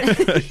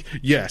fighting?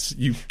 Yes,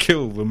 you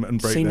kill them and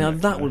break See, their now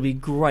neck. that would be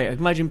great.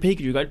 Imagine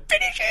Pikachu going,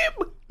 finish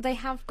him! they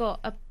have got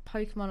a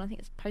Pokemon. I think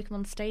it's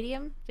Pokemon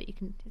Stadium that you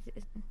can.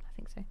 I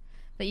think so.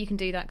 That you can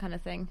do that kind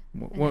of thing.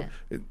 What?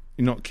 You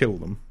not kill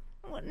them?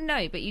 Well,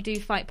 no, but you do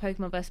fight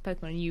Pokemon versus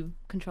Pokemon, and you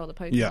control the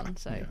Pokemon. Yeah,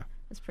 So yeah.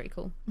 that's pretty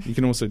cool. You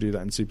can also do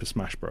that in Super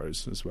Smash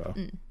Bros. As well.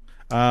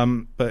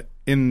 Mm. But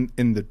in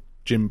the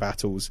gym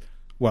battles,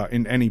 well,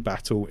 in any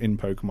battle in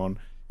Pokemon,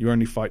 you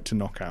only fight to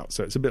knock out.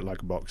 So it's a bit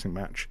like a boxing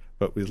match,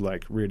 but with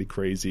like really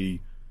crazy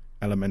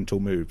elemental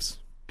moves.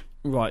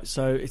 Right,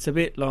 so it's a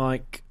bit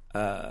like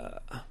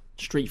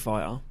Street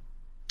Fighter,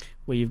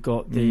 where you've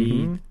got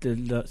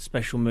the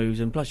special moves,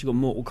 and plus you've got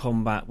Mortal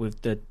Kombat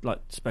with the like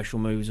special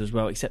moves as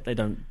well, except they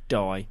don't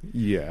die.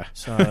 Yeah.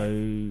 So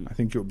I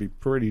think it would be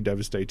pretty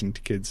devastating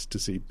to kids to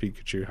see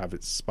Pikachu have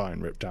its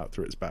spine ripped out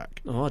through its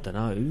back. I don't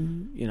know.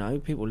 You know,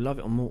 people love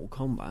it on Mortal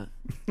Kombat.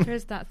 There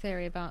is that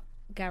theory about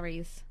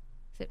Gary's.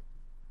 Is it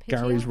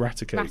Pidgeot? Gary's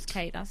Raticate.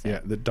 Raticate, that's it. Yeah,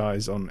 that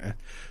dies on.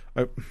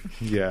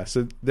 Yeah,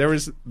 so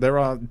there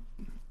are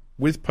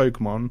with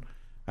Pokemon,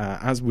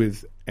 as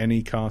with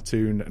any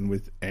cartoon and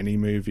with any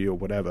movie or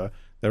whatever,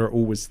 there are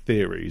always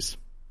theories.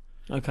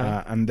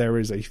 Okay. And there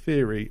is a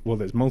theory, well,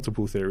 there's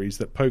multiple theories,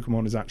 that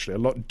Pokemon is actually a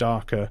lot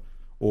darker,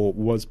 or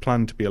was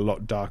planned to be a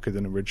lot darker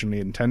than originally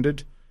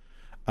intended.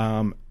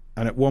 And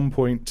at one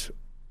point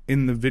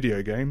in the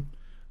video game,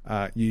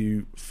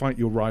 you fight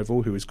your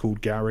rival, who is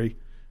called Gary,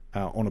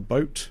 on a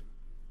boat,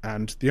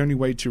 and the only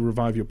way to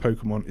revive your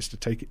Pokemon is to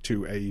take it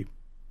to a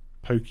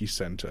Poke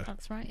Center.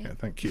 That's right, yeah. Yeah,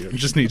 thank you. I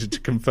just needed to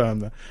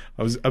confirm that.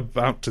 I was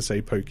about to say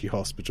Poke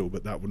Hospital,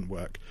 but that wouldn't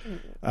work.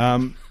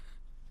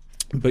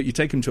 But you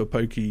take them to a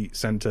Poke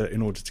Center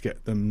in order to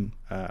get them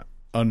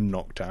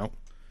unknocked out.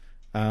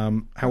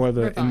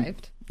 However,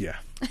 Revived. yeah.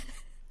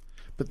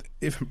 But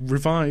if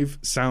revive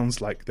sounds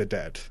like they're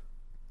dead,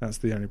 that's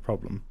the only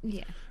problem.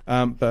 Yeah.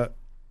 But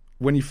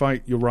when you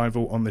fight your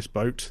rival on this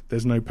boat,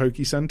 there's no Poke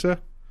Center.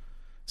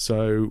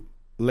 So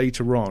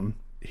later on,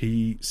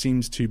 he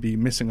seems to be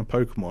missing a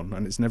Pokemon,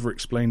 and it's never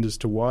explained as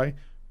to why.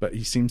 But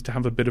he seems to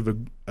have a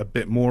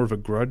bit more of a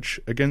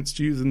grudge against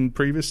you than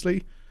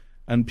previously,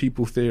 and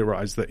people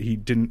theorize that he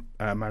didn't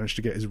manage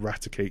to get his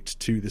Raticate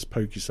to this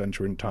Poke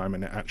Center in time,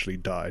 and it actually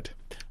died.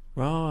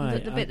 right.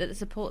 The bit that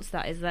supports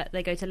that is that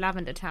they go to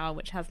Lavender Tower,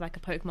 which has like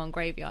a Pokemon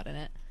graveyard in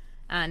it,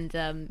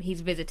 and he's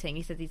visiting.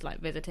 He says he's like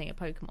visiting a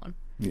Pokemon.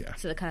 Yeah.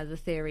 So the kind of the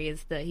theory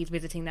is that he's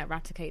visiting that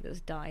Raticate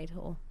that's died,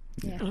 or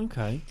yeah.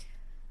 Okay.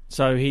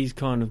 So he's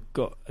kind of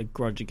got a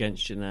grudge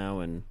against you now,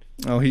 and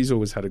Oh, he's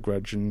always had a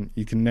grudge, and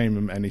you can name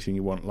him anything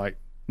you want. Like,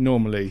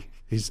 normally,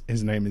 his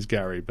name is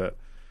Gary, but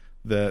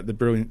the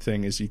brilliant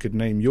thing is you could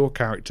name your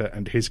character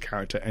and his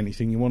character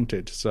anything you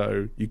wanted.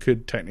 So you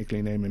could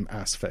technically name him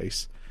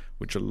Assface,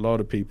 which a lot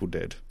of people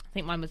did. I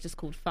think mine was just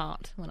called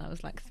Fart when I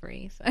was like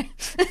 3. So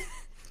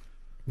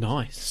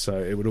nice. So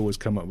it would always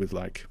come up with,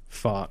 like,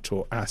 Fart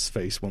or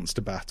Assface wants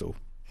to battle,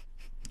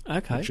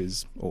 Okay. which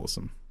is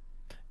awesome.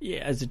 Yeah,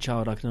 as a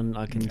child, I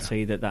can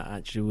see that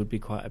actually would be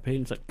quite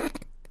appealing. It's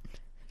like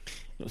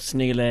little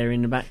Snealair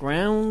in the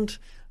background.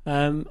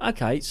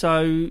 Okay,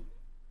 so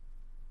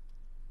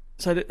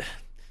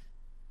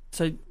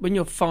when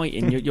you're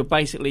fighting, you're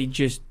basically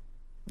just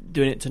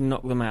doing it to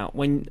knock them out.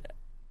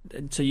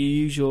 So you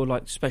use your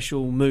like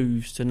special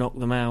moves to knock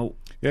them out.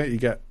 Yeah, you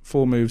get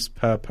 4 moves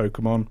per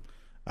Pokemon.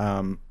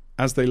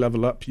 As they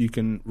level up, you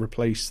can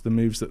replace the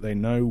moves that they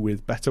know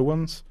with better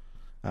ones.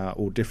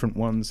 Or different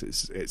ones.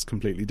 It's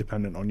completely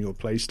dependent on your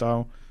play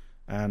style,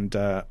 and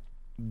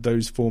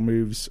those 4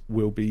 moves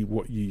will be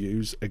what you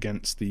use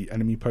against the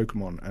enemy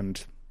Pokemon,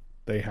 and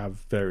They have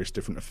various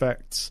different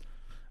effects,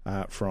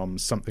 from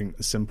something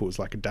as simple as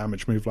like a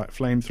damage move like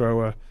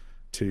Flamethrower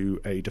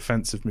to a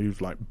defensive move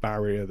like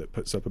Barrier that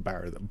puts up a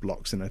barrier that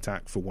blocks an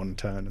attack for 1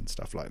 turn and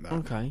stuff like that.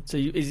 Okay, so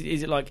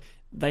is it like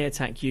they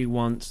attack you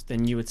once,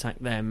 then you attack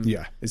them?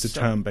 Yeah, it's a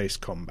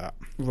turn-based combat.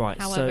 Right.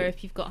 However,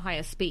 if you've got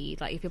higher speed,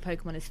 like if your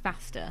Pokemon is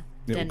faster,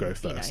 It'll then go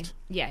first. You know,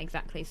 yeah,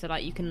 exactly. So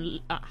like you can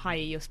higher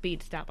your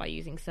speed stat by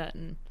using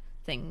certain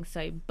things.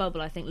 So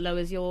Bubble, I think,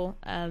 lowers your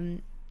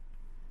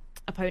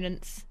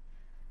opponent's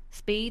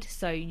speed,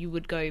 so you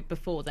would go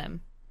before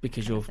them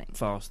because you're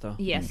faster.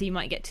 Yeah, so you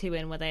might get 2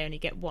 in where they only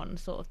get 1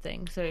 sort of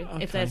thing. So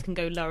if theirs can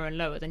go lower and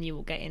lower, then you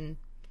will get in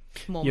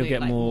more. You'll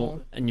get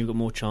more, and you've got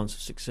more chance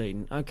of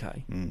succeeding.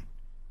 Okay,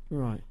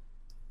 right.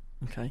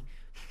 Okay,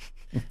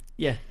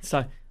 yeah.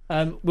 So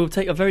we'll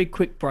take a very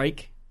quick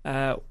break.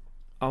 At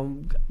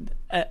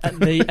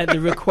the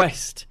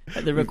request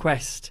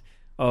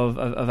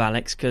of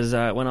Alex, because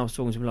when I was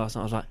talking to him last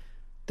night, I was like,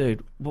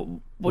 dude, what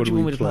do you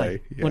want me to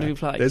play? Yeah. What do we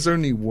play? There's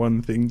only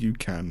one thing you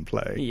can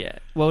play. Yeah.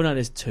 Well, no,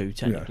 there's 2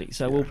 technically. Yeah,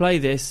 so we'll play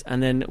this,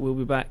 and then we'll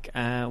be back.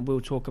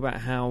 We'll talk about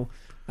how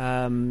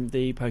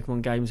the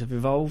Pokemon games have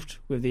evolved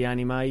with the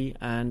anime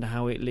and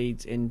how it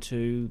leads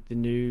into the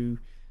new.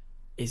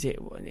 It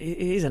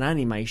is an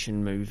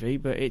animation movie,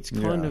 but it's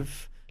kind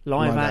of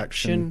live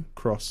action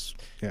cross.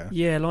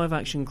 Yeah, live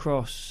action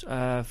cross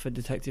for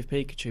Detective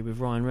Pikachu with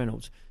Ryan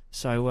Reynolds.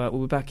 So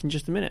we'll be back in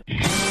just a minute.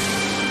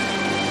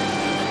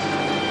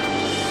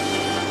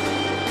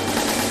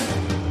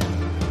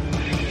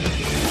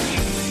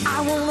 I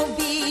wanna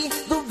be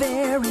the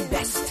very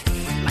best,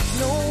 like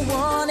no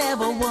one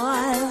ever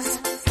was.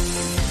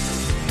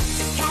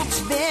 To catch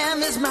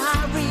them is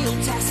my real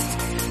test,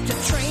 to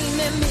train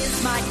them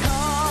is my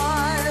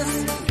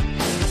cause.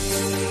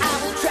 I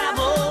will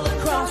travel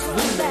across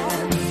the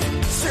land,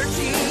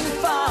 searching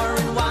far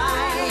and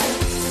wide.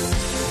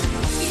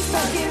 Each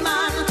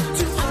Pokemon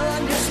to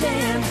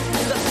understand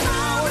the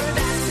power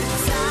that's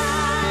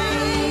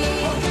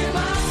inside.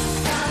 Pokemon,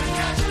 gotta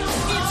catch 'em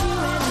all. It's you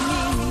and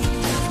me.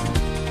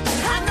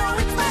 I know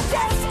it's my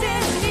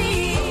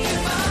destiny.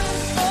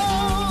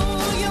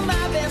 Oh, you're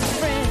my best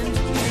friend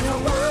in a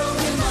world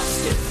we must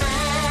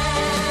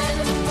defend.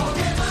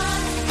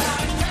 Pokemon,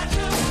 gotta catch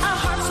 'em all. Our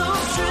hearts so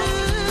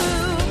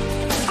true,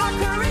 our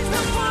courage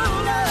will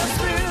pull us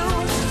through.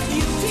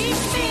 You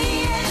teach me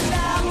and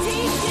I'll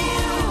teach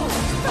you.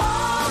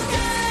 Pokemon,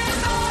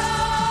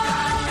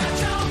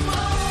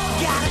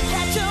 gotta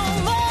catch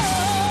 'em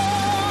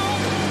all.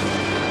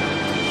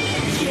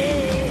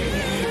 Yeah.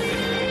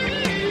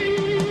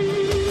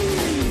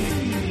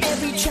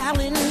 Every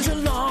challenge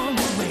along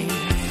the way,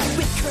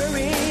 with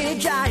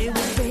courage I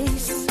will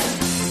face.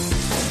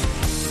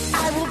 I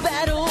will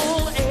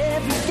battle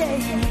every day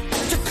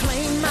to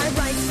claim my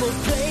rightful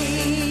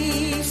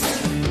place.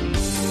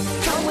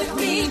 Come with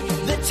me,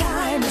 the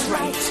time is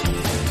right.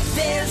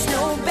 There's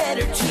no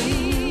better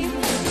team.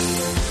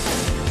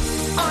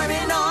 Arm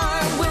in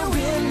arm, we'll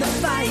win the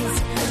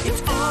fight.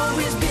 It's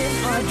always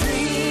been our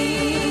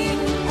dream.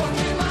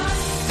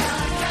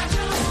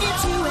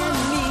 It's you and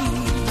me.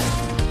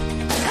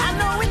 I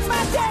know it's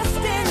my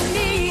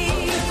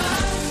destiny.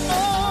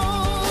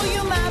 Oh,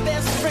 you're my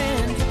best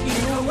friend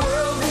in a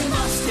world we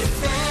must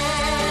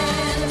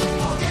defend.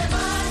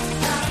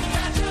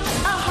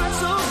 Our hearts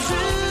so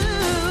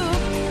true,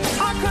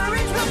 our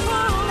courage will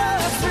pull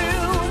us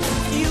through.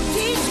 You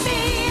teach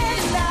me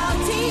and I'll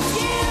teach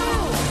you.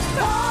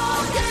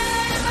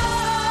 Pokemon,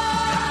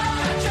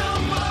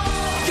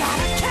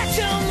 gotta catch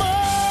 'em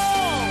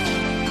all.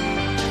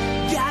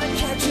 Gotta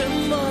catch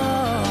 'em all.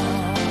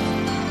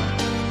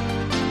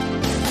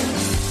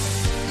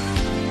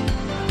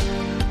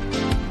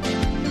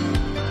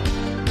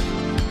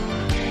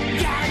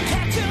 Gotta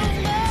catch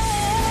 'em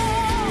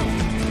all.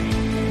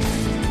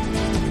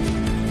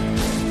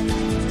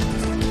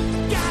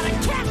 Gotta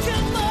catch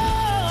 'em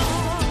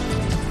all.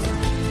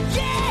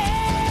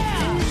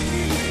 Yeah.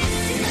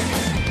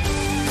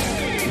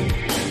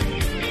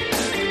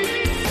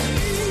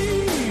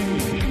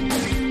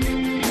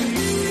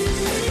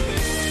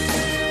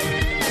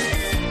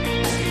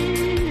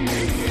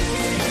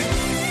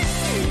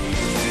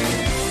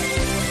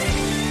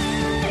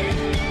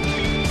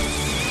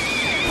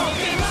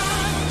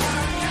 Pokemon,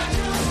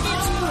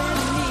 it's you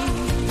and me.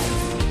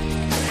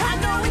 I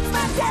know it's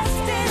my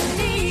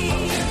destiny.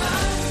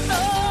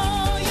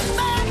 Oh, you're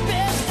my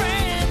best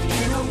friend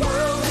in a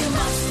world we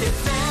must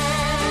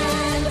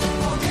defend.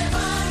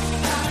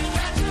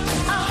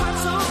 Our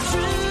hearts so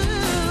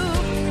true,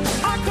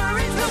 our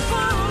courage will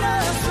pull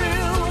us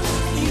through.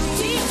 You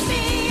teach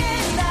me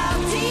and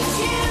I'll teach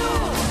you.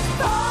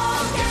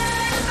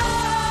 Pokemon,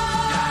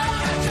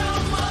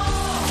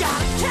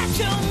 gotta catch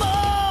 'em all.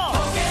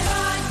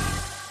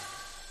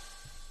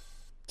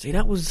 See,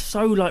 that was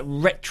so like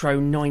retro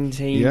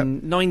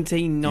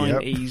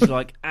 1990s,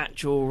 like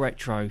actual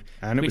retro.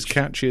 And it was Which-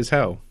 catchy as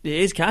hell. It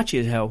is catchy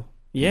as hell.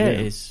 Yeah, it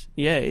Yeah. is.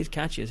 Yeah, it is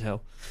catchy as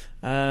hell.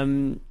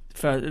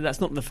 That's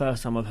not the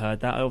first time I've heard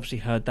that. I obviously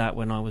heard that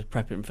when I was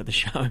prepping for the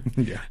show.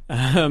 Yeah.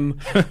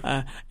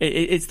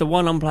 It's the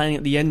one I'm playing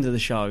at the end of the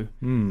show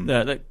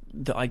that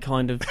I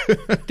kind of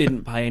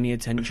didn't pay any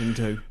attention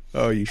to.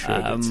 Oh, you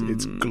should.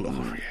 It's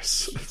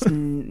glorious.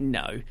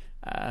 No.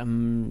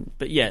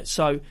 But yeah,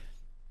 so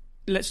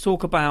let's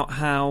talk about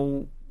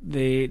how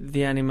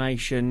the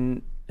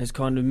animation has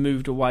kind of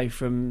moved away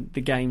from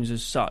the games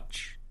as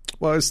such.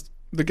 Well,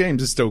 the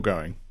games are still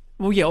going.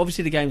 Well, yeah,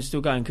 obviously the game's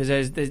still going because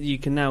there's you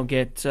can now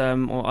get. I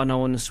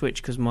know on the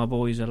Switch because my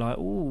boys are like,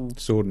 ooh,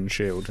 Sword and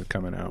Shield are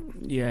coming out.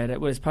 Yeah,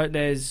 there's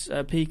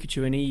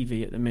Pikachu and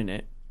Eevee at the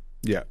minute.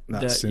 Yeah,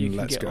 that's in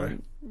Let's Go.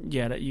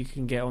 That you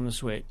can get on the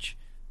Switch.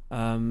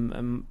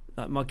 And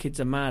my kids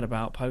are mad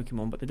about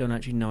Pokemon, but they don't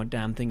actually know a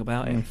damn thing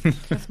about it.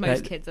 That's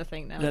most kids, I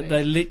think, now.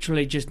 They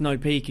literally just know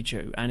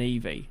Pikachu and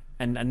Eevee,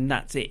 and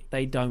that's it.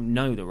 They don't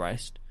know the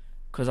rest.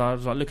 Because I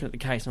was like looking at the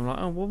case, and I'm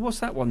like, oh, well,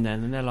 what's that one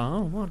then? And they're like,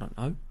 oh, well, I don't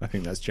know. I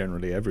think that's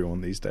generally everyone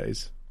these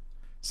days.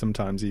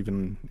 Sometimes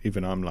even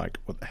I'm like,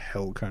 what the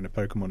hell kind of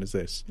Pokemon is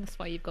this? That's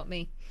why you've got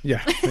me.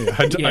 Yeah.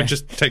 I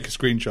just take a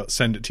screenshot,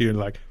 send it to you, and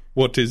like,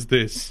 what is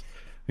this?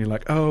 And you're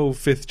like, oh,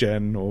 5th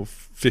gen or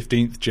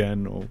 15th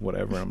gen or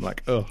whatever. I'm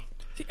like, oh.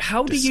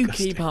 How do you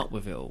keep up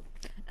with it all?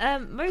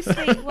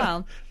 Mostly,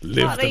 well,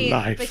 Live partly the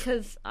life.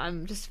 because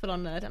I'm just full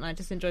on nerd and I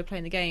just enjoy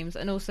playing the games,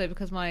 and also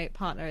because my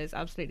partner is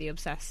absolutely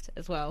obsessed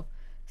as well.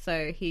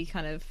 So he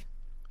kind of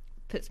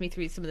puts me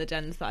through some of the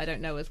gens that I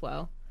don't know as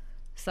well.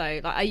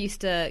 So like I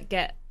used to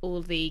get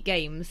all the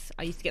games.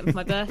 I used to get them for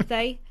my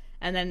birthday,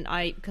 and then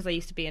because I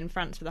used to be in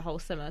France for the whole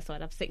summer, so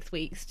I'd have 6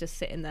 weeks just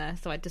sitting there.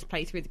 So I'd just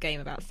play through the game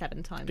about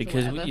 7 times.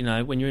 Because or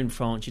whatever. when you're in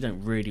France, you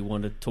don't really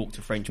want to talk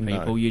to French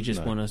people. You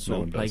just want to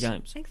sort of play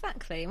games.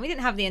 Exactly, and we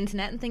didn't have the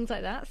internet and things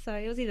like that, so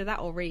it was either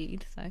that or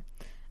read. So,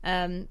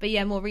 but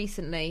yeah, more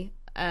recently,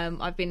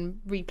 I've been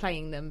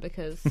replaying them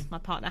because my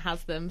partner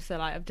has them. So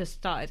like I've just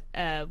started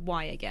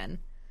Y again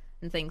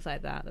and things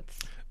like that.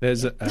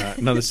 There's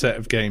another set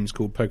of games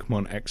called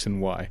Pokemon X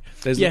and Y.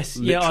 There's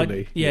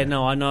literally.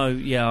 No, I know.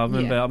 Yeah, I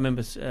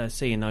remember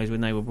seeing those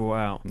when they were brought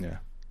out. Yeah.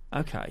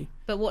 Okay.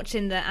 But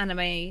watching the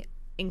anime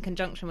in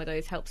conjunction with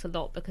those helps a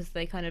lot because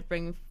they kind of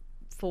bring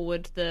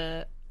forward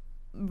the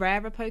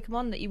rarer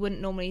Pokemon that you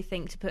wouldn't normally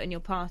think to put in your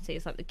party.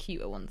 It's like the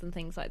cuter ones and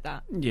things like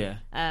that. Yeah.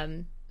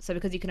 So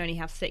because you can only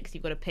have 6,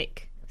 you've got to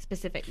pick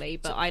specifically.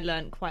 But I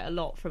learned quite a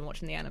lot from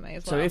watching the anime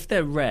as well. So if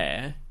they're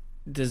rare,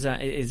 is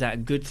that a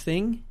good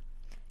thing?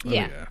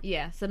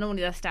 Yeah. So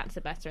normally their stats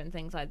are better and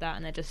things like that,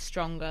 and they're just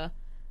stronger.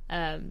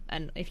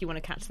 And if you want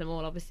to catch them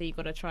all, obviously you've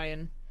got to try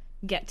and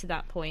get to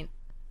that point.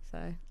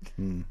 So.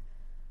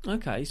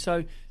 Okay,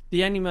 so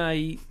the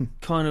anime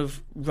kind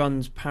of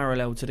runs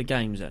parallel to the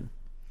games then.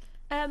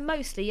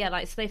 Mostly, yeah.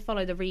 Like so, they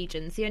follow the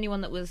regions. The only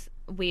one that was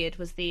weird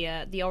was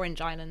the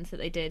Orange Islands that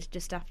they did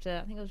just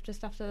after. I think it was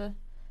just after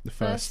the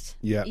first.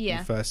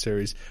 The first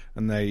series,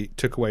 and they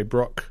took away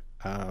Brock,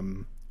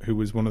 who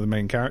was one of the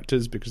main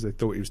characters, because they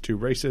thought he was too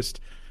racist,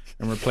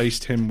 and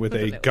replaced him with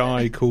a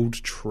guy called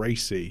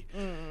Tracy,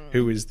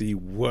 who is the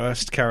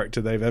worst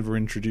character they've ever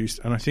introduced.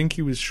 And I think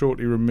he was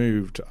shortly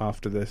removed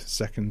after the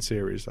second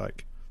series.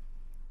 Like,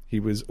 he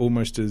was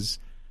almost as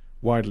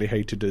widely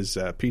hated as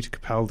Peter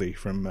Capaldi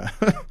from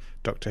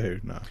Doctor Who.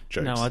 No,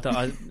 jokes. No, I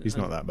don't. He's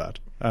not that bad.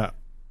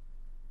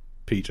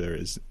 Peter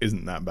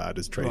isn't that bad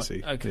as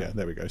Tracy. Right, okay. Yeah,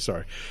 there we go.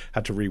 Sorry,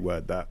 had to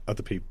reword that.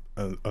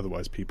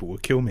 Otherwise, people will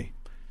kill me.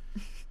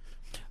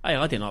 Hey,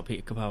 I didn't like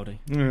Peter Capaldi.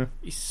 Yeah,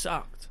 he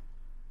sucked.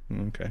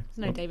 Okay. There's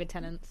no David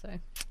Tennant, so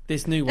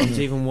this new one's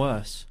even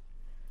worse.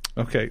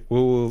 Okay,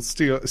 well, we'll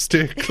steer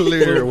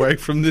clear away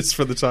from this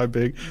for the time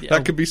being.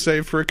 That could be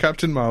saved for a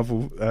Captain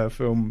Marvel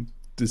film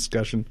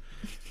discussion.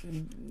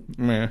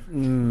 Meh.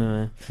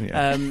 No.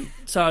 Yeah.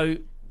 So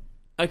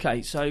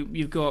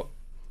you've got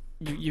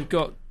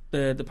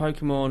the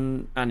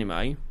Pokemon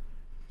anime.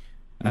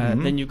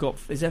 Then you've got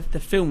is there the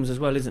films as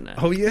well, isn't there?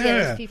 Oh yeah,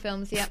 there's a few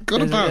films. Yeah,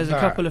 there's a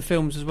couple of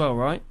films as well,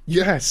 right?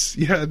 Yes,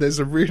 yeah. There's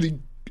a really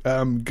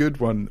good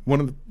one.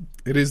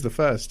 It is the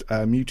first.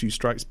 Mewtwo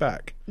Strikes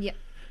Back. Yeah.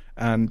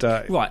 And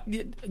right,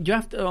 you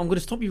have to. I'm going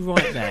to stop you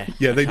right there.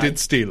 Yeah, they did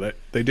steal it.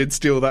 They did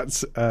steal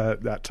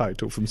that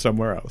title from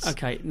somewhere else.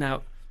 Okay,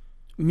 now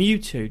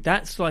Mewtwo.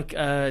 That's like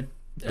a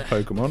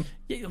Pokemon.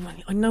 Yeah,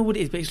 I know what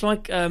it is, but it's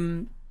like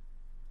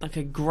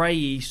a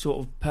grey sort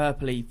of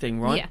purpley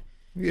thing, right?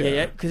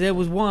 Yeah. Because there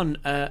was one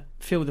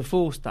Feel the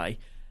Force Day,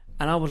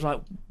 and I was like,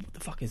 "What the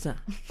fuck is that?"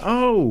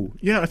 Oh,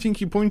 yeah. I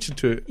think you pointed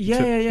to it.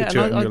 Yeah.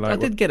 And I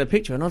did get a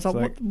picture, and I was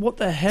like, "What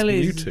the hell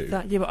is Mewtwo.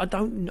 that?" Yeah, but I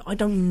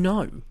don't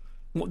know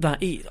what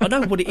that is. I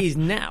know what it is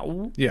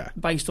now. Yeah.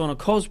 Based on a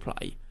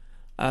cosplay,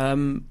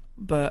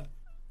 but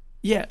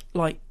yeah,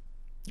 like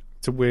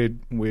it's a weird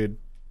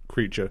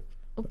creature.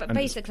 But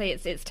basically,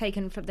 it's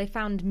taken from. They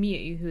found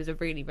Mew, who is a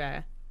really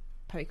rare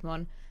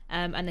Pokemon.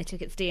 And they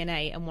took its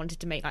DNA and wanted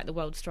to make like the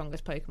world's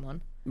strongest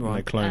Pokemon. Right. And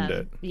they cloned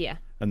it. Yeah.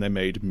 And they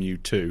made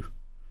Mewtwo.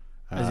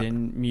 As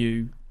in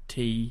Mew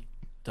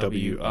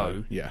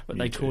T-W-O. Yeah. But Mewtwo.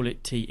 they call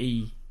it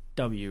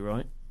T-E-W,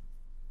 right?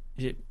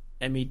 Is it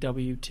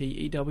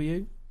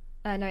M-E-W-T-E-W?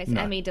 No, it's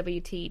No.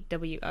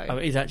 MEWTWO. Oh,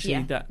 it is actually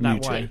Yeah. that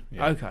Mewtwo, way.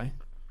 yeah. Okay.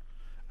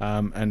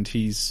 And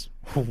he's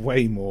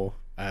way more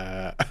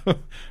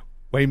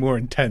way more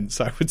intense,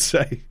 I would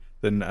say,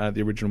 than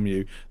the original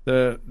Mew.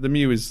 The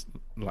Mew is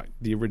like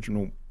the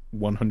original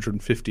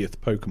 150th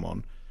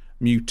Pokemon.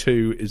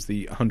 Mewtwo is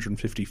the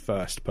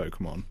 151st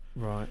Pokemon.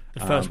 Right.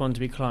 The first one to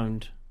be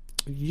cloned.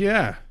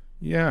 Yeah,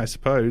 I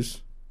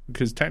suppose.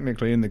 Because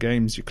technically in the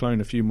games you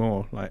clone a few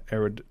more, like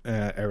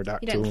Aerodactyl.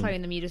 You don't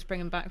clone them, you just bring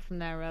them back from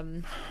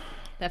their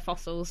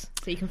fossils.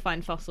 So you can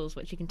find fossils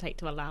which you can take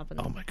to a lab and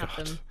Oh my have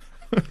God. them.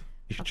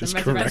 You have just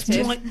them correct.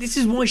 resurrected. This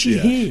is why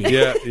she's here.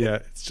 Yeah.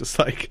 It's just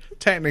like,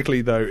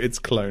 technically though, it's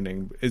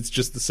cloning. It's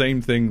just the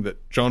same thing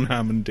that John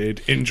Hammond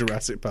did in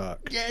Jurassic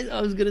Park. Yes, I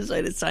was going to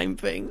say the same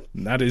thing.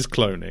 And that is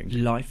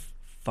cloning. Life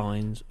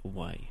finds a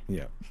way.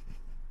 Yeah.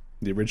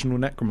 The original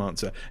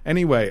Necromancer.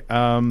 Anyway,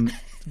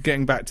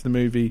 getting back to the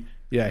movie,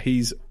 yeah,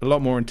 he's a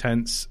lot more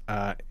intense.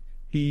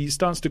 He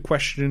starts to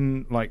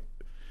question, like,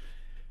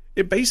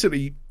 it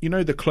basically, you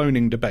know, the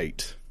cloning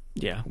debate,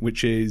 Yeah.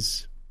 which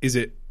is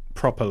it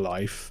proper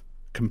life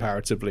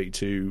comparatively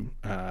to,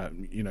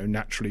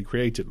 naturally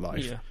created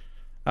life?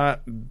 Yeah.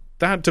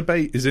 That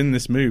debate is in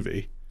this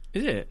movie.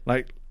 Is it?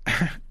 Like,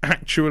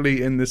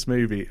 actually in this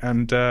movie.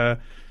 And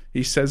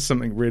he says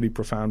something really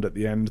profound at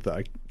the end that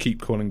I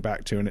keep calling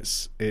back to, and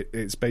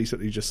it's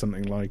basically just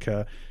something like,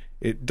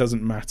 it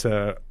doesn't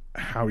matter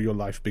how your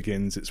life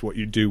begins, it's what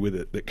you do with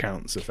it that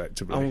counts,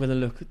 effectively. I'm going to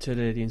look to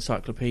the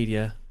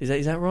encyclopedia. Is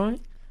that right?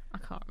 I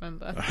can't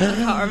remember. I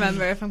can't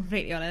remember, if I'm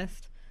completely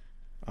honest.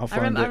 I'll I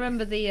find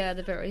remember the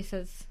bit where he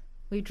says,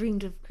 "We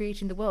dreamed of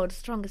creating the world's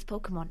strongest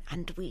Pokemon,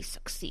 and we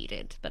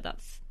succeeded." But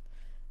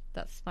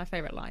that's my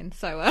favourite line.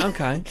 So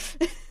Okay.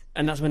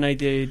 And that's when they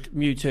did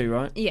Mewtwo,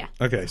 right? yeah.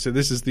 Okay, so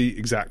this is the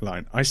exact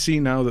line. I see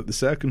now that the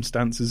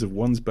circumstances of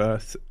one's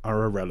birth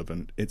are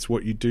irrelevant. It's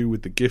what you do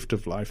with the gift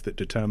of life that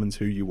determines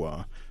who you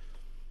are.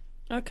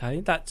 Okay,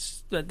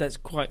 that's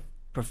quite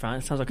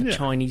profound. It sounds like a Yeah.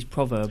 Chinese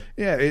proverb.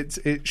 Yeah,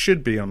 it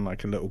should be on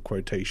like a little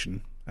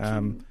quotation.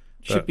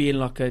 Should be in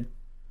like a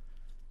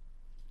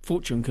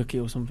fortune cookie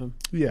or something.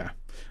 Yeah,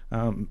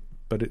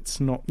 but it's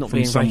not, Not from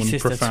being someone racist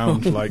at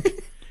profound. all. Like,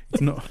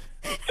 it's not.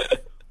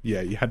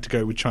 Yeah, you had to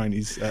go with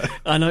Chinese.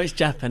 I know it's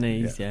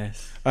Japanese,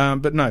 yes.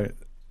 But no,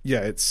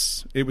 yeah,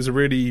 it was a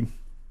really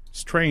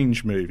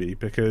strange movie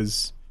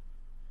because,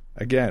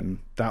 again,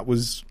 that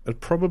was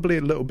probably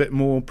a little bit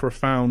more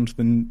profound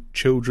than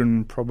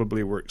children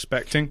probably were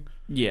expecting.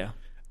 Yeah.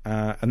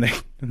 And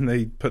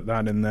they put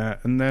that in there,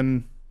 and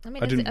then I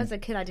mean, as a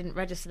kid, I didn't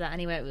register that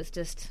anyway. It was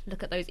just,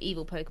 look at those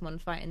evil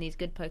Pokemon fighting these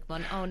good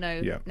Pokemon. Oh no,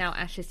 Yeah. now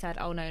Ash is sad.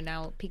 Oh no,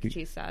 now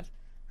Pikachu's sad.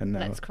 and now,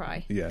 Let's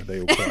cry. Yeah, they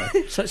all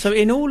cry. So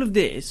in all of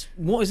this,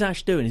 what is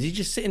Ash doing? Is he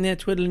just sitting there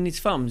twiddling his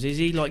thumbs? Is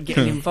he like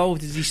getting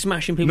involved? Is he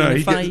smashing people No, in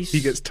he the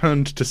face? gets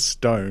turned to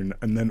stone,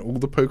 and then all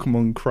the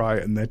Pokemon cry,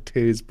 and their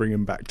tears bring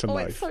him back to Oh,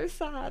 life. it's so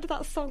sad.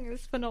 That song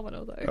is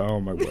phenomenal, though. Oh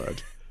my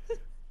word!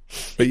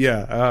 But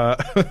yeah,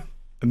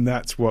 and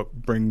that's what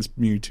brings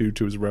Mewtwo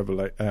to his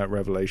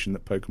revelation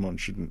that Pokemon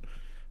shouldn't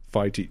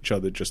fight each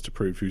other just to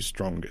prove who's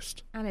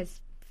strongest. And his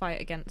fight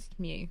against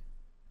Mew.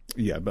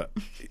 Yeah, but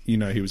he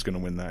was going to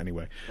win that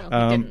anyway.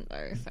 Well, he didn't,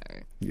 though, so...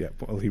 Yeah,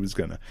 well, he was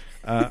gonna.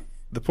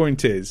 The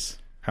point is,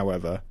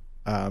 however,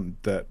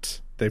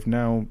 that they've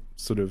now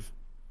sort of,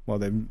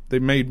 they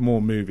made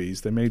more movies.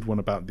 They made one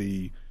about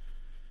the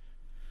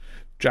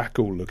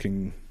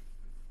jackal-looking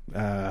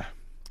Pokemon.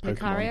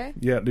 Lucario?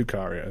 Yeah,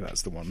 Lucario.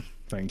 That's the one.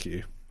 Thank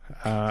you.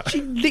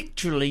 She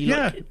literally,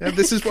 Yeah,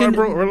 this is why I can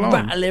brought her along.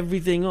 rattle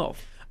everything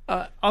off.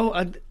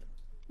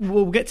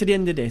 We'll get to the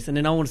end of this, and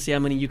then I want to see how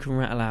many you can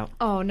rattle out.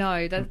 Oh,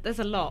 no, there's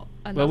a lot.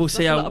 And Well, we'll that's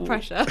see a how- lot of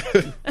pressure.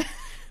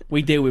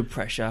 We deal with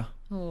pressure,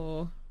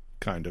 Oh.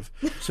 Kind of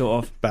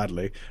sort of.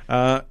 badly.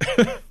 But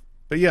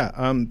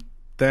yeah,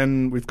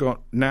 then we've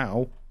got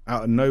now,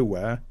 out of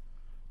nowhere,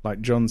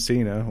 like John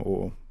Cena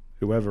or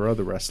whoever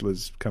other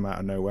wrestlers come out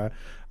of nowhere,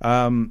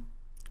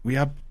 we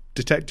have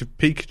Detective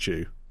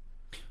Pikachu.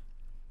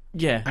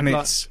 Yeah, And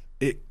like-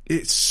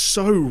 it's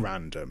so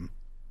random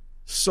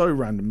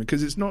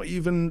because it's not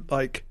even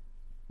like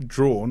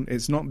drawn.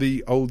 It's not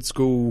the old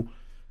school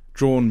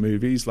drawn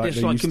movies like it's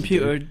they like used to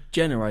computer do.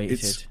 generated.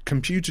 It's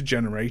computer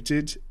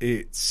generated.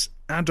 It's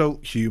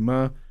adult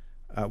humor.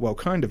 Well,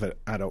 kind of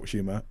adult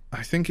humor.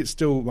 I think it's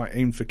still like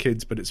aimed for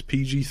kids, but it's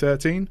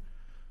PG-13.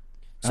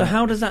 So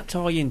how does that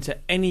tie into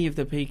any of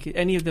the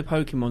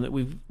Pokemon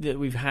that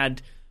we've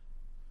had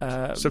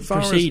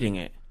preceding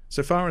it?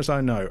 So far as I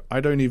know,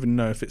 I don't even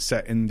know if it's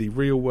set in the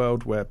real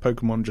world where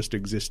Pokemon just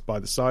exist by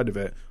the side of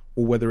it,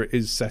 or whether it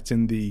is set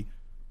in the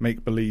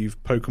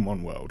make-believe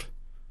Pokemon world.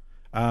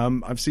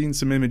 I've seen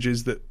some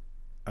images that,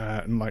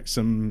 and like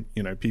some,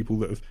 people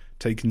that have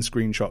taken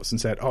screenshots and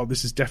said, "Oh,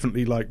 this is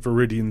definitely like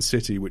Viridian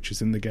City, which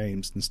is in the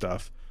games and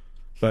stuff."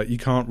 But you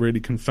can't really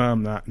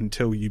confirm that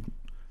until we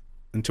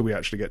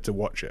actually get to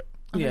watch it.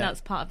 I think Yeah.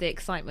 that's part of the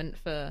excitement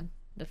for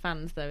the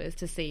fans, though, is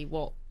to see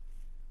what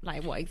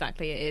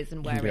exactly it is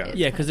and where Yeah. it is.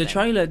 Yeah, kind because of the thing.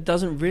 trailer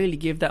doesn't really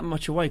give that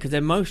much away because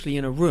they're mostly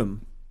in a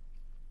room.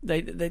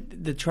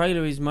 the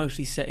trailer is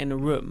mostly set in a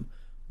room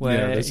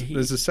where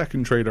there's a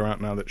second trailer out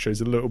now that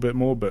shows a little bit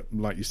more, but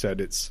like you said,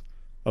 it's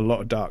a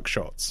lot of dark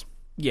shots.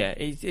 Yeah,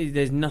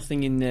 there's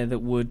nothing in there that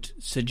would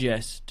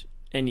suggest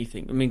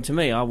anything. I mean, to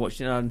me, I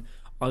watched it and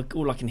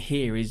all I can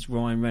hear is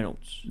Ryan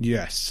Reynolds.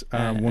 Yes,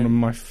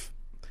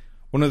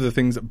 one of the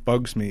things that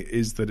bugs me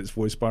is that it's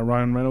voiced by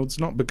Ryan Reynolds.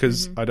 Not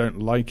because I don't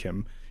like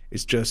him,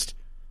 it's just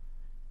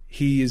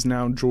he is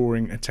now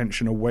drawing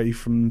attention away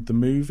from the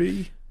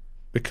movie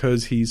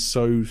because he's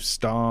so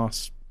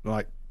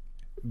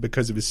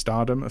because of his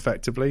stardom,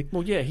 effectively.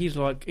 Well, yeah, he's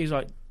like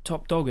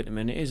top dog at the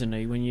minute, isn't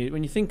he? When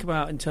you think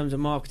about in terms of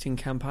marketing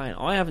campaign,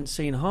 I haven't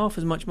seen half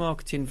as much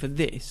marketing for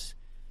this,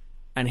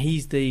 and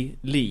he's the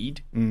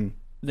lead than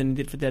he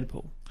did for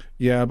Deadpool.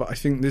 Yeah, but I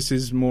think this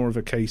is more of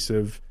a case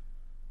of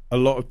a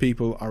lot of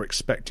people are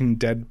expecting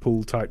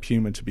Deadpool type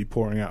humor to be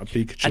pouring out of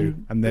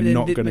Pikachu, and they're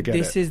not going to get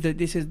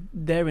it.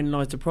 Therein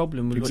lies the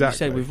problem with what you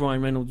said with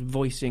Ryan Reynolds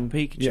voicing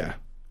Pikachu. Yeah,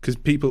 because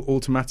people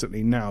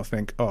automatically now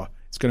think, oh,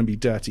 it's going to be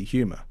dirty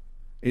humor.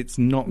 It's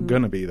not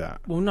going to be that.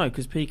 Well, no,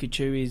 because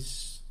Pikachu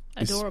is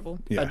adorable.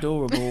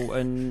 Adorable,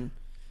 and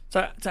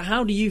so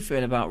how do you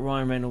feel about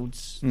Ryan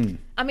Reynolds?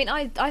 I mean,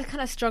 I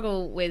kind of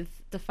struggle with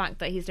the fact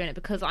that he's doing it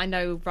because I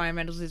know Ryan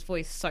Reynolds'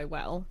 voice so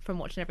well from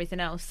watching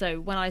everything else. So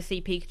when I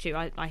see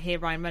Pikachu, I hear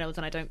Ryan Reynolds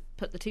and I don't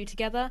put the two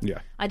together. Yeah.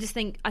 I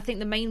think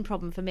the main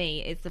problem for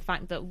me is the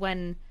fact that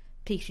when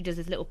Pikachu does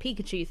his little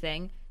Pikachu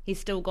thing, he's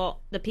still got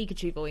the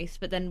Pikachu voice,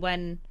 but then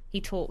when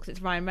he talks,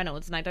 it's Ryan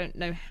Reynolds, and I don't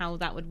know how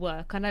that would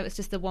work. I know it's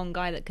just the one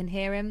guy that can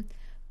hear him,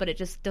 but it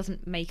just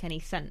doesn't make any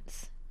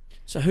sense.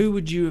 So who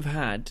would you have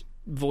had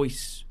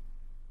voice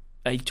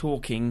a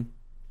talking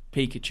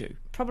Pikachu?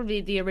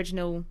 Probably the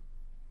original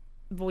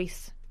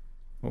voice,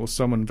 or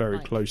someone very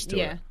close to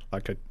it.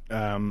 Like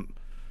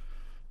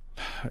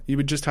you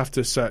would just have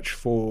to search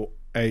for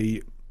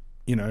it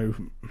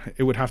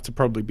would have to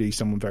probably be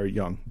someone very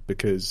young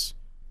because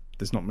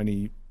there's not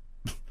many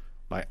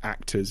like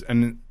actors,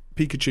 and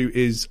Pikachu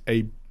is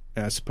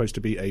supposed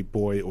to be a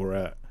boy or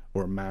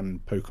a man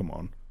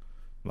Pokemon,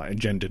 like a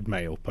gendered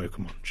male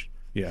Pokemon.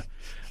 Yeah,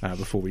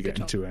 before we get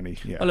into any...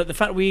 Yeah. Oh, look, the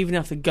fact we even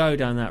have to go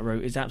down that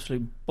route is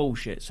absolute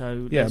bullshit,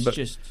 so let's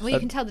just... Well, you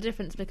can tell the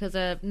difference because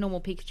a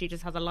normal Pikachu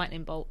just has a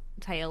lightning bolt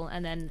tail,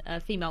 and then a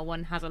female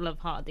one has a love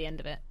heart at the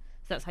end of it.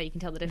 So that's how you can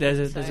tell the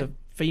difference. There's a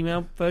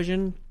female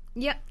version?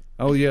 Yeah.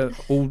 Oh, yeah,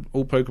 all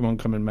Pokemon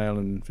come in male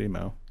and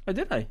female. Oh,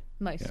 did they?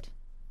 Most. Yeah.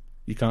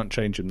 You can't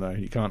change them, though.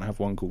 You can't have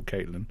one called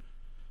Caitlin.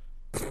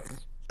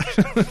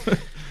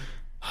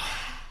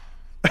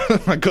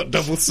 I got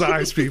double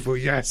size, people,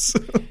 yes.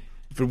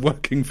 I've been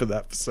working for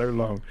that for so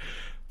long.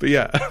 But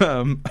yeah.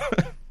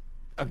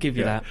 I'll give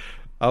you that.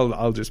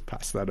 I'll just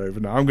pass that over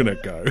now. I'm going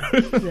to go.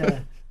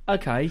 Yeah.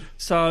 Okay,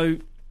 so...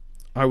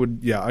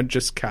 I'd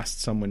just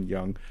cast someone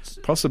young.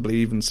 Possibly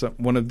even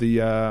one of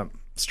the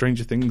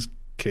Stranger Things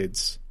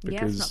kids.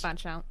 Because it's not a bad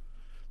shout.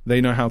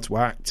 They know how to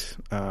act.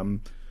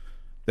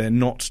 They're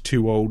not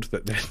too old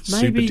that they're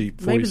super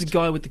deep voiced. Maybe the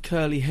guy with the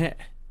curly hair.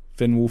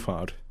 Finn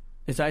Wolfhard.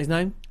 Is that his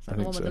name? Is that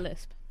the one with the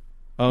lisp?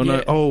 Oh, yeah.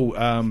 no. Oh,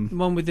 the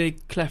one with the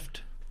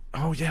cleft.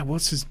 Oh, yeah.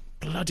 What's his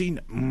bloody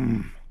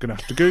name? Gonna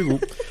have to Google.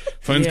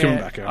 Phone's coming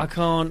back out. I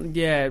can't.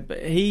 Yeah,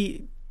 but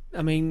he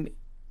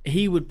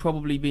would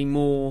probably be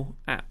more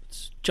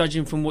apt,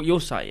 judging from what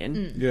you're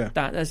saying.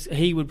 Yeah.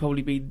 He would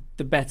probably be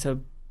the better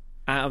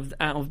out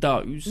of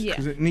those. Yeah.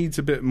 Because it needs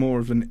a bit more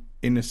of an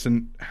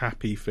innocent,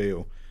 happy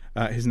feel.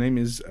 His name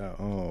is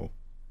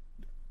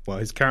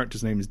his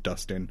character's name is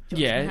Dustin.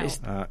 Yeah, it's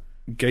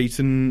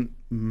Gaten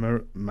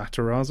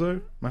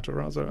Matarazzo. I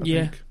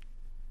think.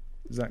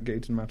 Is that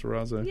Gaten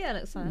Matarazzo? Yeah,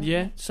 looks like.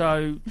 Yeah,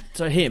 so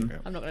him. Yeah.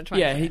 I'm not going to try.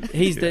 Yeah,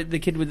 he's the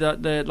kid with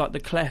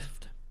the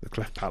cleft. The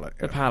cleft palate.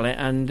 The palate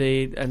and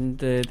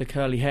the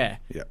curly hair.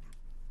 Yeah.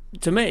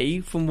 To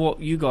me, from what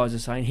you guys are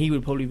saying, he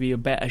would probably be a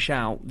better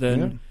shout than.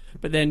 Yeah.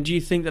 But then, do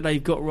you think that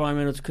they've got Ryan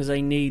Reynolds because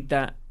they need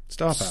that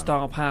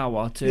star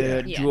power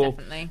to draw?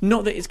 Definitely.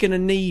 Not that it's going to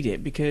need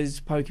it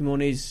because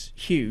Pokemon is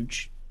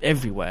huge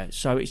everywhere,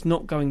 so it's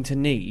not going to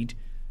need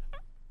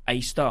a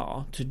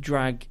star to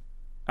drag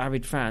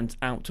avid fans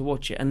out to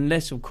watch it,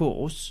 unless, of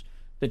course,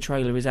 the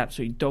trailer is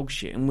absolutely dog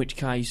shit. In which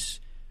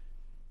case,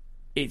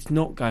 it's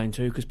not going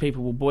to because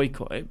people will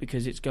boycott it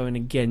because it's going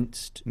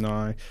against.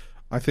 No,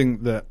 I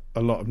think that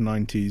a lot of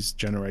 90s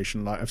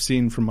generation, like I've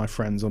seen from my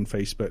friends on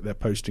Facebook, they're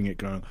posting it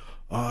going,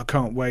 oh, I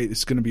can't wait,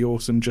 it's going to be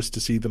awesome just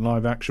to see the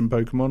live action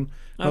Pokemon.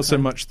 Not so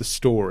much the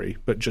story,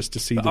 but just to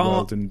see the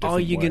world in a different way.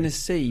 Are you going to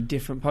see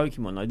different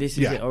Pokemon though? This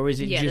is it, or is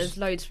it just... there's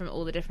loads from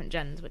all the different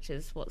gens, which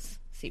is what's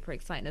super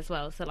exciting as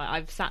well. So like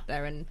I've sat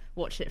there and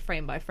watched it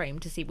frame by frame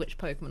to see which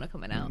Pokemon are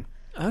coming out.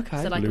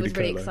 Okay. So like Ludicolo. it was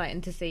really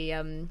exciting to see...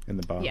 in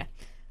the bar. Yeah.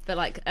 But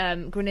like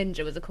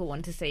Greninja was a cool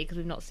one to see because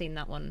we've not seen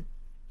that one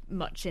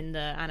much in the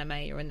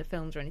anime or in the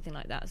films or anything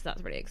like that, so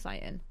that's really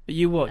exciting. But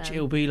you watch,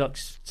 it'll be like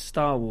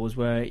Star Wars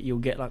where you'll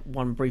get like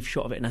one brief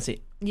shot of it and that's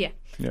it. Yeah.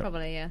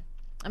 Probably, yeah.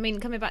 I mean,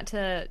 coming back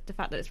to the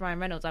fact that it's Ryan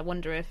Reynolds, I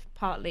wonder if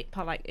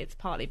it's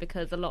partly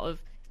because a lot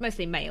of, it's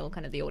mostly male,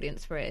 kind of the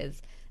audience for it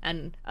is.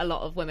 And a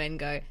lot of women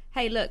go,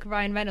 "Hey, look,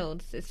 Ryan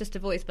Reynolds. It's just a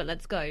voice, but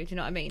let's go." Do you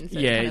know what I mean? So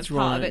Yeah, kind it's of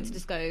part of Ryan. it to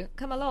just go,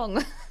 "Come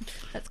along,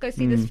 let's go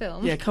see this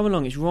film." Yeah, come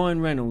along. It's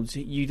Ryan Reynolds.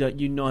 You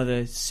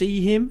neither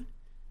see him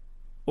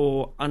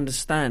or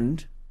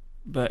understand,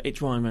 but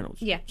it's Ryan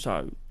Reynolds. Yeah. So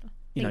I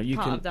you know think you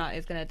part can. of that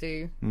is going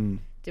to do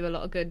a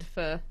lot of good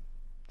for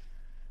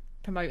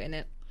promoting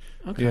it.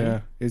 Okay.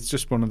 Yeah, it's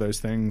just one of those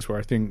things where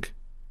I think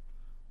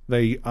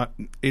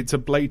it's a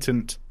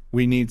blatant,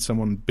 we need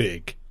someone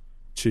big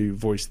to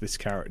voice this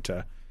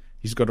character.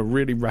 He's got a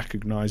really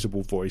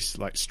recognisable voice,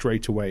 like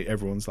straight away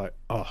everyone's like,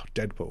 oh,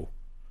 Deadpool.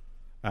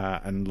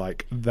 And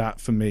like that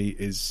for me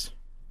is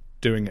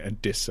doing it a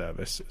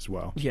disservice as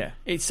well. Yeah,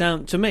 it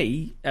sounds to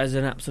me as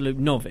an absolute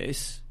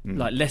novice,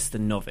 like less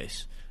than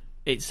novice.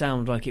 It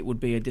sounds like it would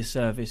be a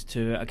disservice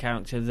to a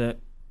character that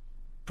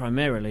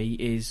primarily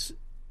is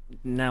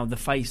now the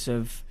face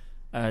of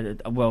a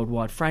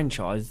worldwide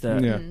franchise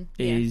that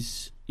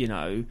is, you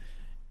know,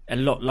 a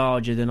lot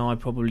larger than I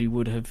probably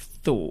would have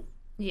thought.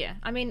 Yeah,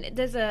 I mean,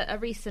 there's a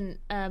recent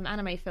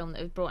anime film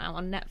that was brought out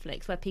on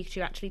Netflix where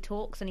Pikachu actually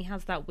talks and he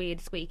has that weird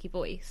squeaky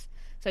voice.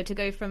 So to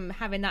go from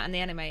having that in the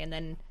anime and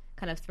then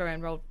kind of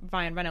throwing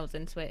Ryan Reynolds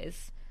into it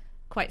is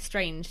quite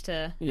strange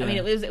to... Yeah. I mean,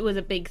 it was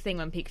a big thing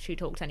when Pikachu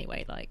talked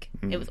anyway. Like,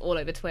 it was all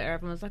over Twitter.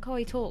 Everyone was like, oh,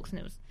 he talks, and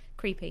it was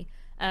creepy.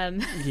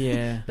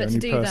 Yeah. But The to only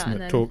do person that and that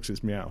then... talks is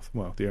Meowth.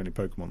 Well, the only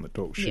Pokemon that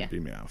talks should Yeah. be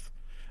Meowth.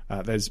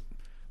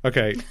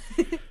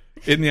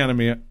 In the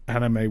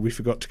anime, we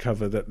forgot to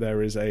cover that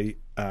there is a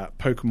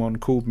Pokemon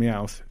called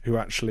Meowth who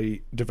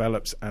actually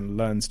develops and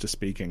learns to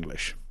speak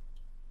English.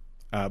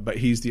 But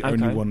he's the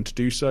only one to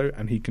do so,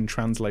 and he can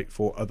translate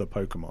for other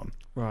Pokemon.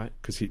 Right.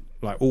 Because he,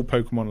 like all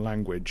Pokemon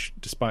language,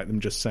 despite them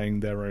just saying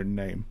their own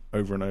name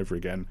over and over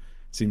again,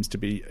 seems to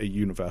be a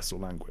universal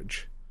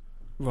language.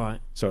 Right.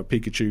 So a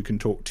Pikachu can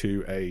talk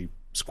to a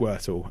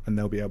Squirtle, and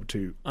they'll be able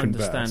to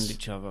Understand converse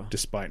each other.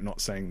 despite not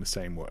saying the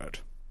same word.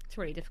 It's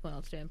really difficult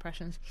not to do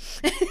impressions.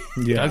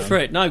 Yeah, Go for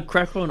it. No,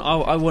 crack on.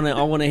 I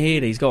want to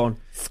hear these. Go on.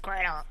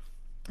 Squirtle.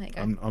 There you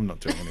go. I'm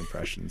not doing any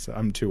impressions.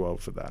 I'm too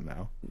old for that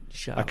now.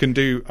 Shut I up. can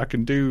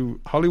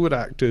do Hollywood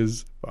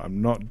actors, but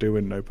I'm not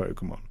doing no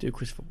Pokemon. Do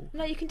Christopher Ball.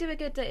 No, you can do a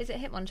good... is it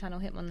Hitmonchine or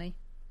Hitmonlee?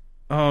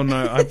 Oh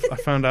no, I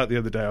found out the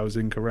other day I was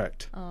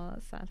incorrect. Oh,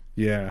 that's sad.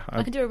 Yeah,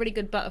 I can do a really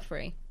good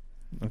Butterfree.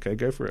 okay,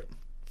 go for it.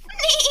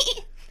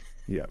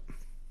 Yep.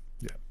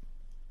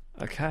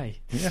 Okay.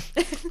 Yeah.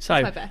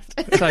 So, My best.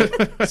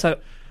 so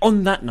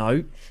on that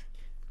note,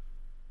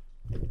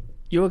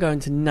 you're going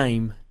to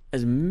name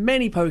as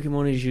many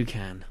Pokemon as you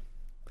can.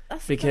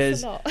 That's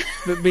Because- a lot.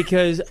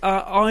 because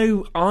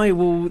I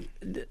will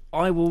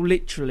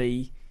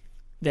literally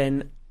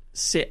then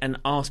sit and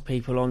ask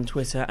people on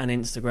Twitter and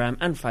Instagram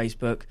and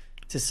Facebook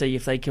to see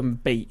if they can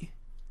beat.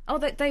 Oh,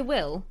 they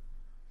will.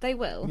 They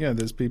will. Yeah,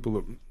 there's people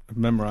that have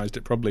memorised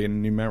it probably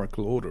in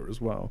numerical order as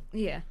well.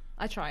 Yeah,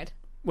 I tried.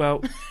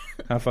 Well,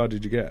 How far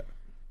did you get?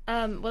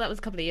 Well, that was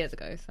a couple of years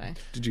ago, so...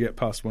 Did you get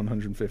past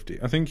 150?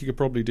 I think you could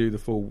probably do the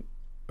full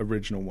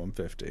original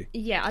 150.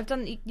 Yeah, I've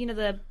done,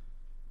 the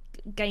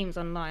games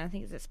online. I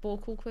think it's Spore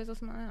Call Quiz or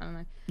something like that. I don't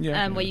know.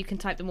 Yeah. Where you can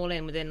type them all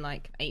in within,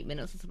 8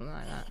 minutes or something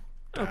like that.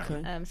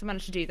 okay. So I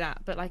managed to do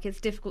that. But,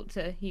 it's difficult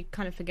to... You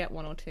kind of forget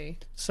one or two.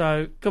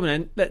 So come on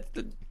then. Let's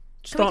Can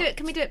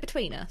start. we do it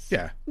between us?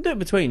 Yeah. Do it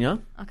between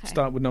you. Okay.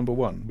 Start with number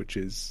 1, which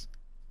is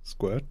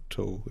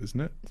Squirtle,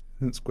 isn't it?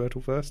 Isn't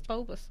Squirtle first?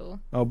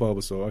 Bulbasaur. Oh,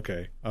 Bulbasaur.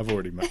 Okay, I've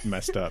already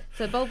messed up.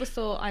 So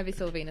Bulbasaur,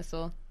 Ivysaur,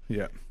 Venusaur,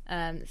 Yeah.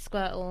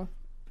 Squirtle,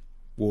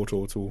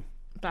 Wartortle,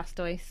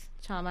 Blastoise,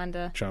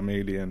 Charmander,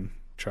 Charmeleon,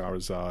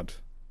 Charizard.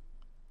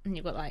 and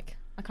you've got I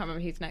can't remember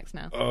who's next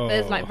now. Oh.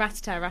 There's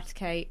Rattata,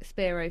 Raticate,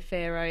 Spearow,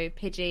 Fearow,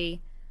 Pidgey,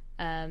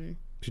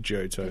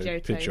 Pidgeotto,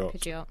 Pidgeotto,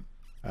 Pidgeot,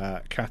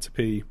 Pidgeot,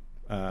 Caterpie,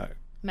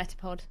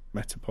 Metapod,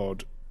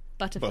 Metapod,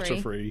 Butterfree.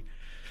 Butterfree,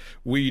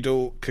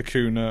 Weedle,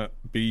 Kakuna,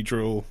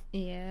 Beedrill.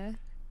 Yeah.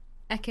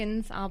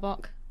 Ekans,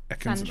 Arbok,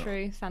 Ekans and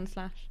Sandshrew,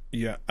 Sandslash.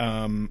 Yeah,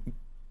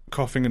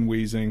 Coughing and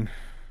Wheezing,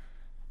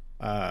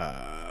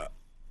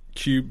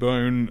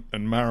 Cubone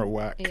and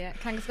Marowak. Yeah.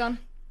 Kangaskhan,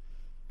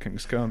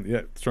 Kangaskhan,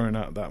 yeah, throwing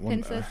out that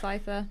one. Pinsir,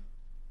 Scyther.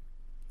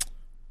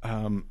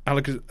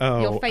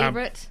 Your Your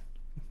favourite?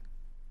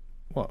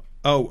 What?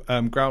 Oh,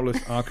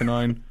 Growlithe,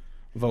 Arcanine,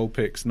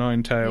 Vulpix,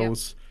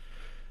 Ninetales,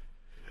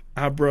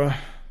 Abra,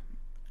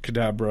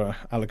 Kadabra,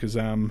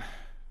 Alakazam,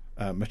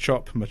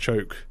 Machop,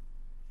 Machoke,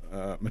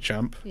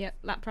 Machamp, Yeah.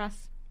 Lapras,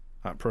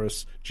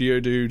 Lapras,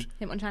 Geodude,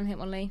 Hitmonchan,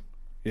 Hitmonlee.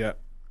 yeah,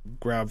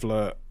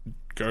 Graveler,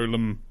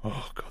 Golem.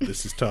 Oh god,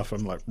 this is tough.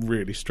 I'm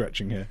really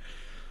stretching here.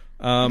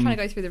 I'm trying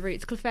to go through the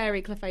roots.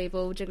 Clefairy,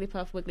 Clefable,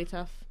 Jigglypuff,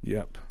 Wigglytuff,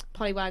 Yep,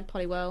 Poliwag,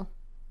 Poliwhirl,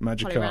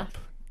 Magikarp, Poliwrath.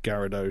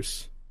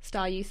 Gyarados,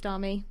 Staryu,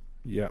 Starmie.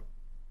 yep,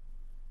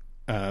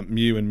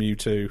 Mew and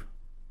Mewtwo,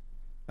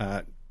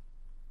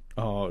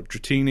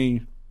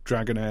 Dratini,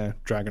 Dragonair,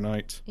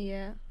 Dragonite.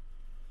 Yeah.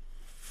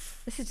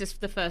 This is just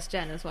the first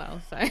gen as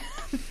well, so...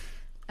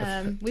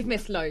 we've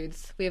missed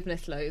loads. We have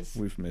missed loads.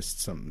 We've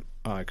missed some.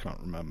 I can't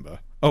remember.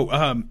 Oh,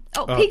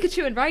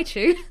 Pikachu and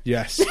Raichu.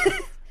 yes,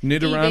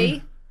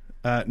 Nidoran,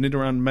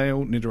 Nidoran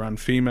male, Nidoran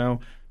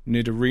female,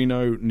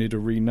 Nidorino,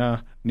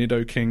 Nidorina,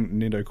 Nidoking,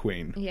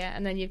 Nidoqueen. Yeah,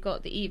 and then you've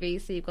got the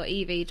Eevees, so you've got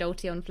Eevee,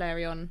 Jolteon,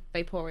 Flareon,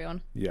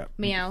 Vaporeon. Yeah.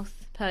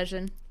 Meowth,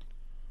 Persian.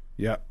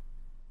 Yeah.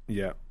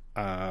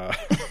 I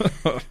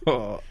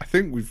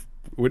think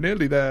we're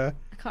nearly there.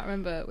 I can't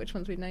remember which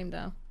ones we've named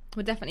now.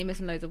 We're definitely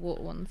missing loads of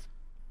water ones.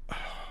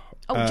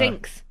 Oh,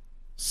 Jinx.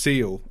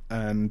 Seal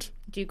and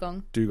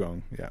Dugong.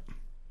 Yeah.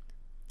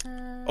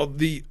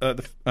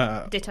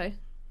 Ditto.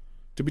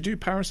 Did we do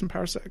Paris and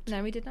Parasect?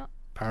 No, we did not.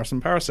 Paris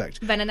and Parasect.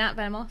 Venonat,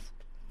 Venomoth.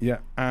 Yeah,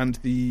 and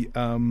the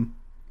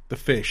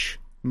fish,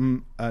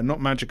 not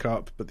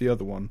Magikarp, but the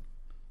other one,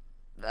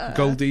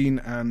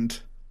 Goldeen and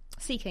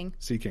Seeking.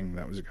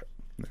 That was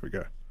there we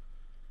go.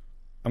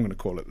 I'm going to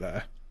call it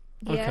there.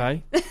 Yeah.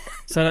 Okay.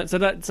 so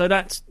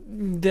that's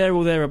there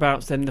or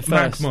thereabouts. Then the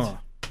first. Magmar.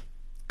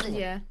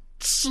 Yeah.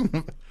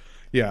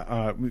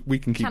 Yeah, we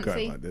can keep Chansey.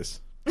 going like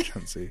this.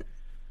 Chansey.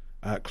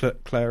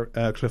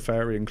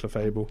 Clefairy and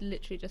Clefable.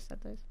 Literally just said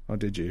those. Oh,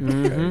 did you?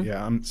 Mm-hmm. Okay.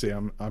 Yeah,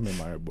 I'm in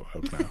my own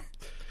world now.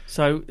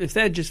 So if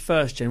they're just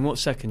first gen,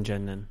 what's second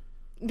gen then?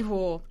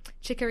 Oh,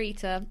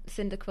 Chikorita,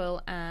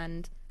 Cyndaquil,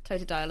 and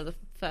Totodile are the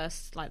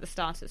first, like the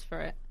starters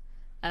for it.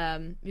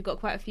 We've got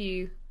quite a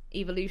few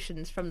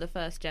evolutions from the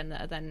first gen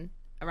that are then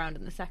around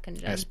in the second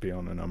gen.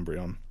 Espeon and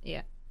Umbreon.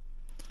 Yeah.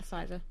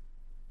 Sizer.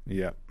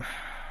 Yeah.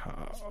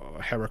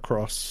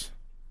 Heracross.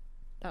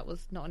 That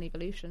was not an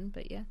evolution,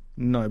 but yeah.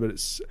 No, but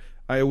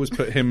I always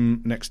put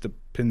him next to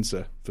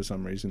Pinsir for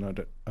some reason.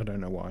 I don't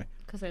know why.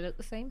 Because they look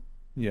the same.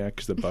 Yeah,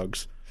 because they're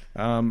bugs.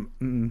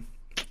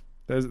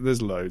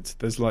 There's loads.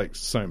 There's like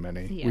so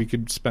many. Yeah. We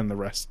could spend the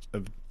rest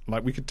of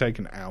we could take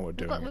an hour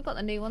doing We've got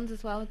the new ones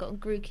as well. We've got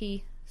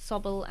Grookey,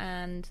 Sobble,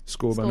 and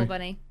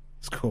Scorbunny.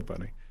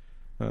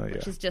 Yeah. Yeah.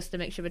 Which is just a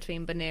mixture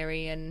between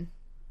Baneri and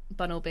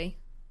Bunnelby.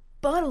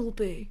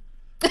 Bunnelby.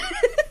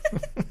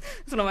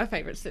 It's one of my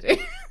favourites to do.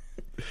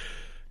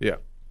 Yeah.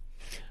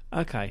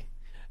 Okay.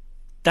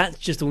 That's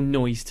just all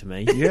noise to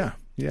me. Yeah.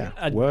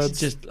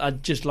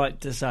 I'd just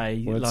like to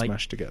say, words like,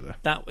 smashed together.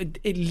 that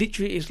it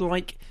literally is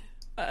like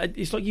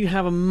it's like you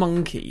have a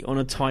monkey on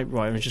a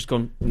typewriter and it's just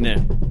gone, no.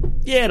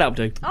 Yeah, that'll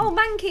do. Oh,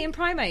 Mankey and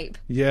Primeape.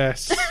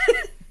 Yes.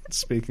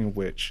 Speaking of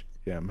which,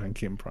 yeah,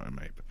 Mankey and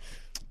Primeape.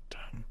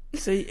 Damn.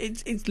 See,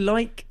 it's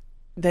like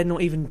they're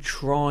not even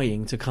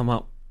trying to come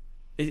up.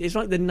 It's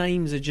like the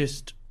names are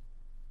just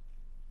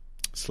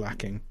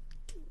Slacking.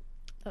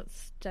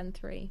 That's Gen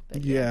 3.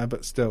 But Yeah,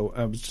 but still,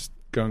 I was just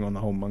going on the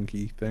whole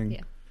monkey thing.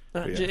 Yeah.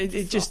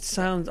 It just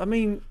sounds. I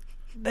mean,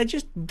 they're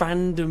just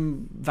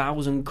random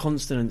vowels and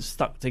consonants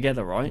stuck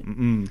together, right?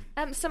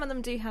 Some of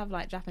them do have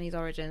like Japanese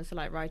origins, so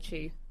like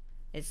Raichu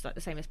is like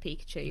the same as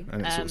Pikachu.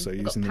 And it's also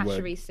we've using got the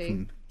word Pachirisu.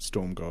 from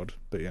Storm God,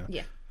 but yeah.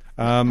 Yeah.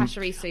 Um,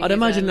 Pachirisu. I'd is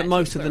imagine a that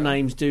most of the plural.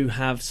 names do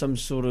have some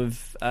sort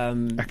of.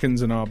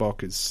 Ekans and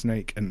Arbok is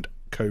snake and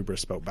cobra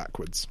spelled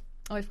backwards.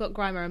 Oh, we've got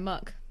Grimer and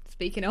Muck.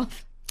 Speaking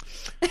of.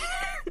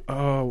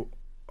 Oh,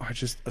 a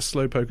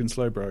Slowpoke and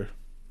Slowbro.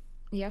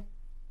 Yeah.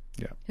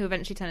 Yeah. Who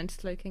eventually turned into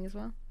Slowking as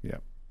well. Yeah.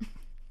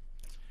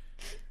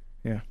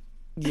 Yeah.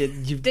 Yeah,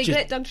 you've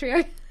Diglett,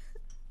 Dugtrio.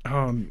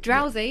 Oh,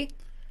 Drowsy.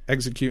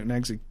 Execute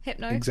and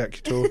Hypno.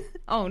 Executor.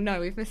 Oh no,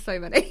 we've missed so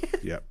many.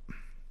 Yep.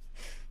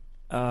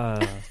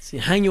 see,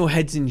 hang your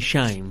heads in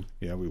shame,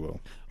 Yeah, we will.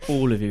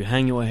 all of you.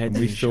 Hang your heads.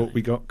 We in thought shame.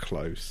 we got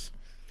close.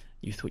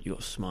 You thought you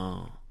got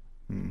smart.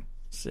 Hmm.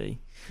 See.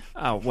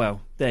 Oh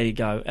well, there you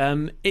go.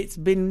 It's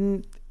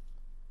been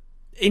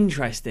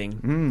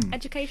interesting.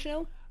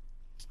 Educational.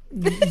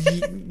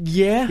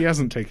 Yeah. He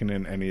hasn't taken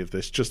in any of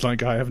this, just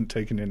like I haven't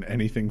taken in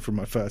anything from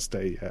my first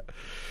day yet.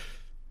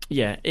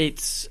 Yeah,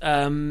 it's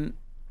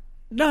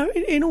no.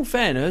 In all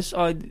fairness,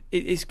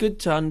 it's good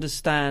to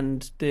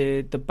understand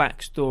the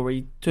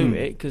backstory to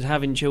it, because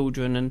having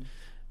children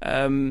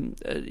and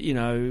you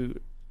know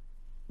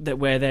that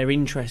where they're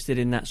interested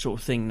in that sort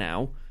of thing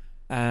now,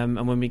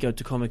 and when we go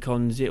to Comic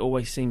Cons, it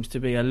always seems to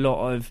be a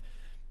lot of.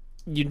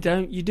 You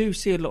do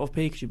see a lot of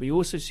Pikachu, but you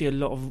also see a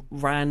lot of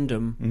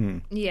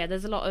random Yeah,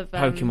 there's a lot of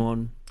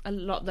Pokemon. A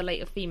lot of the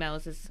later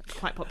females is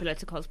quite popular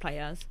to cosplay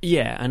as.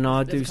 Yeah, and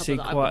I There's a do couple see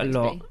that I quite a wanted to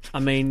lot. be. I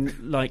mean,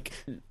 like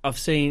I've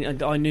seen,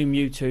 and I knew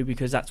Mewtwo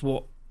because that's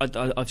what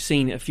I've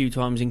seen it a few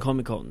times in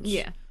Comic Cons.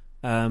 Yeah.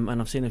 And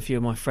I've seen a few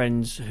of my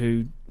friends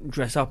who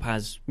dress up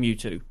as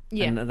Mewtwo,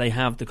 Yeah. and they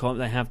have the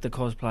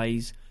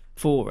cosplays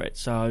for it.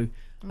 So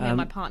Yeah,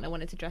 my partner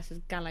wanted to dress as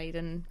Gallade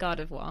and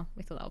Gardevoir.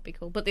 We thought that would be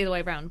cool. But the other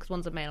way around, because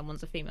one's a male and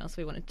one's a female, so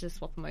we wanted to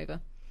swap them over.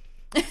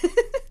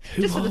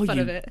 who Just for are the fun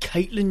you, of it.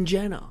 Caitlyn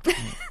Jenner?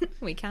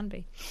 We can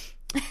be.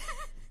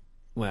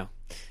 Well,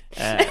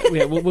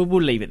 yeah,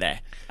 we'll leave it there.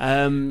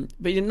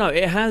 But you know,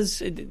 it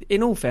has.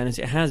 In all fairness,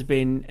 it has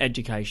been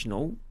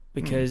educational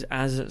because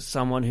as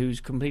someone who's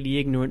completely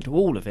ignorant to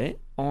all of it,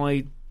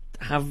 I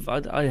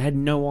had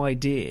no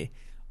idea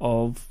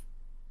of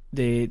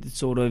the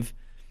sort of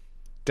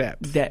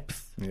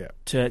depth Yeah.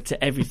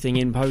 to everything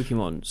in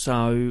Pokemon.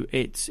 So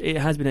it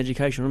has been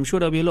educational. I'm sure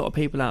there'll be a lot of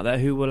people out there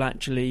who will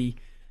actually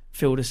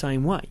feel the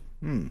same way,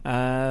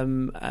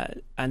 and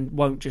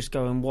won't just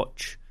go and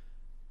watch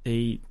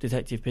the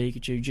Detective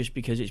Pikachu just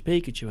because it's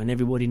Pikachu and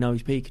everybody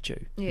knows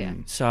Pikachu. Yeah.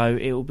 So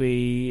it'll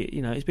be,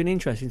 it's been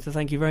interesting. So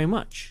thank you very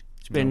much.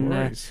 It's been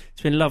it's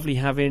been lovely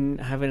having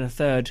a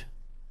third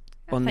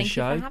on the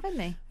show. Thank you for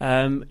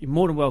having me. You're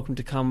more than welcome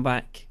to come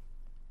back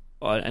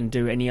and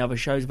do any other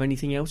shows of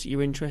anything else that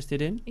you're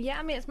interested in. Yeah,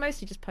 I mean, it's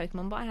mostly just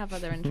Pokemon, but I have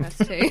other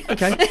interests too.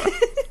 Okay.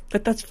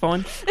 That's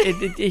fine.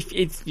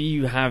 If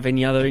you have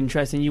any other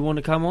interest and you want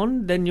to come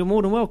on, then you're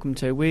more than welcome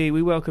to. We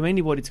welcome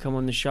anybody to come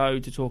on the show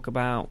to talk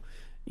about,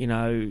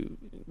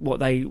 what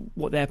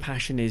their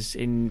passion is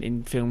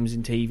in films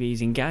and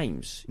TVs and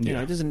games.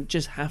 It doesn't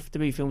just have to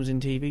be films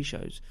and TV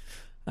shows.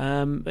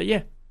 But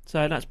yeah,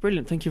 so that's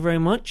brilliant. Thank you very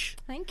much.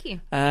 Thank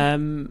you.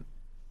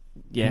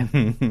 Yeah.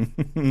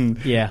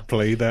 Yeah.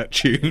 Play that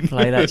tune.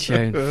 Play that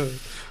tune.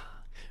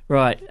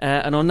 Right,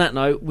 and on that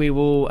note, we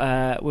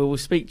will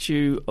speak to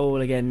you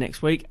all again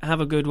next week. Have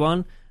a good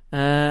one,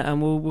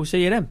 and we'll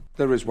see you then.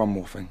 There is one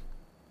more thing.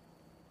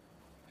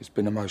 It's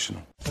been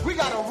emotional. We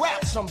gotta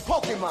rap some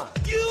Pokemon.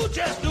 You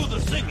just do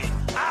the singing.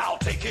 I'll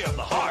take care of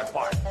the hard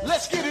part.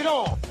 Let's get it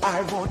on.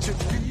 I want to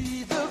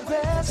be the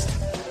best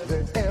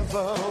there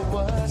ever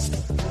was.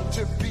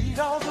 To beat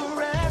all the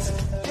rest.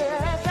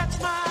 Yeah, that's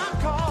my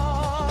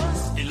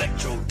cause.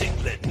 Electro,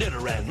 Diglett,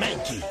 Nidoran,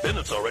 Mankey,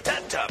 Venusaur,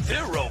 Rattata,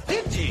 Fearow,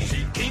 Pidgey,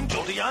 Seaking,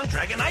 Jolteon,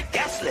 Dragonite,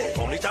 Ghastly,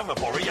 Ponyta,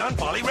 Vaporeon,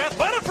 Poliwrath,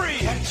 Butterfree.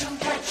 Catch 'em,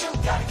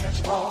 gotta catch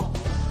 'em all.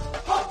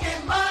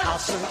 Pokemon. I'll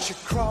search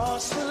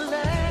across the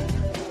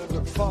land,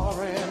 look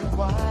far and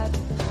wide.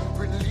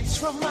 Release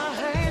from my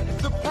hand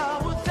the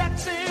power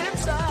that's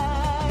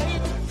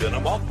inside.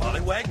 Venomoth,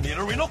 Poliwag,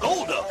 Nidorino,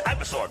 Golduck,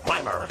 Ivysaur,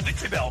 Grimer,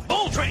 Victreebel,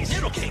 Moltres,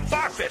 Nidoking,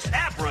 Farfetch'd,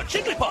 Abra,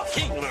 Jigglypuff,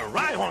 Kingler,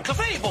 Rhyhorn,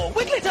 Clefable,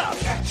 Wigglytuff.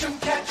 Catch 'em,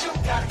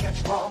 gotta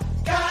catch 'em all.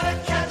 Gotta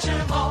catch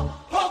 'em all.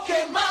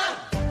 Pokemon.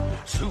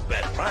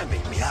 Zubat,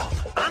 Primeape, Meowth,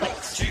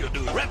 Onix,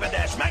 Geodude,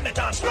 Rapidash,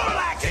 Magneton,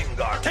 Snorlax,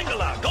 Gengar,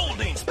 Tangela,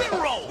 Goldeen,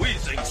 Spearow,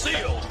 Weezing,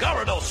 Seal,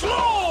 Gyarados,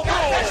 Slowbro.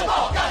 Gotta catch 'em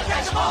all, gotta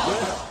catch 'em all.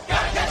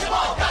 Gotta catch 'em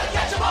all, gotta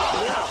catch 'em all.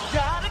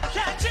 Gotta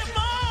catch 'em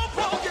all,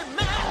 Pokemon.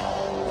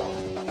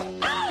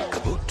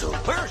 Kabuto,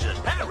 Persian,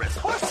 Paris,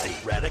 Horsey,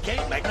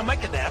 Raticate,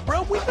 Magnemite,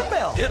 Kadabra,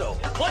 Weepinbell, Ditto,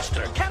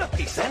 Cluster,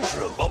 Caterpie,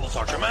 Sandshrew,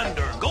 Bulbasaur,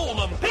 Charmander,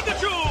 Golem,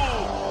 Pikachu.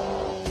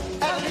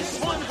 At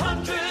least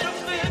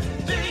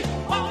 150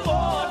 or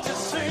more to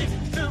see.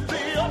 To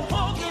be a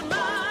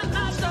Pokemon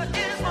master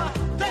is my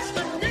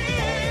destiny.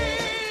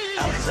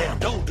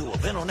 Alexander,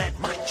 Venonat,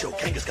 Macho,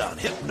 Kangaskhan,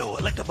 Hypno,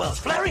 Electabuzz,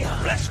 Flareon,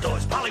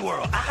 Blastoise,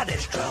 Poliwhirl,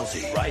 Oddish,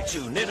 Drowsy,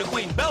 Raichu,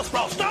 Nidoqueen,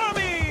 Bellsprout,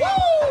 Starmie.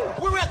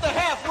 Woo! We're at the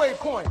halfway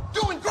point.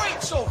 Doing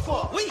great so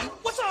far.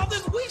 What's all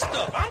this we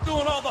stuff? I'm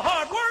doing all the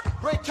hard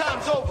work. Break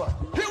time's over.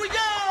 Here we go.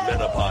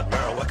 Metapod,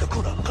 Marowak,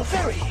 Kakuna,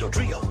 Clefairy,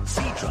 Dodrio,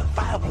 Seadra,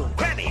 Firebloom,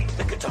 Granny,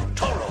 Lickitung,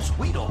 Tauros,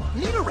 Weedle,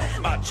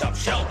 Nidoran, Machop,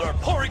 Shelter,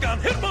 Porygon,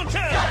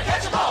 Hitmonchan. Gotta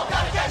catch 'em all,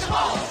 gotta catch 'em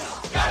all.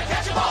 Gotta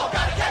catch 'em all,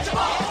 gotta catch 'em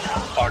all.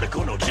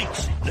 Articuno,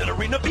 Jinx,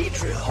 Nidorina,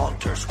 Beedrill,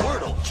 Haunter,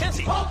 Squirtle,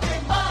 Chansey,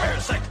 Pokemon.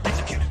 Parasect,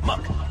 Execute,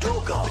 Muck,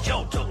 Dewgong,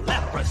 Johto,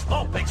 Lapras,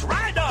 Vulpix,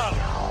 Rhydon.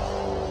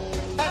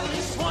 At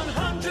least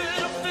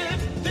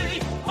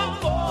 150 or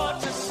more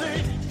to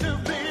see. To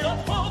be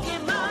a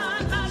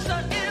Pokemon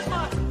master is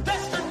my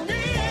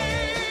destiny.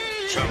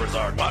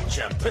 Charizard,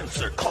 Machamp,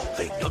 Pinsir,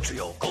 Koffing,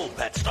 Nutrio,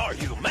 Golbat,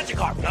 Staryu,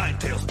 Magikarp,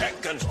 Ninetales,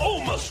 Ekans,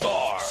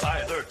 Omastar,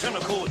 Scyther,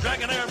 Tentacool,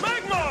 Dragonair,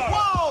 Magmar.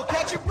 Whoa,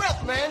 catch your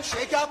breath, man.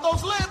 Shake out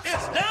those lips.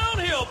 It's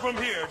downhill from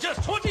here.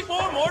 Just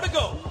 24 more to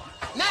go.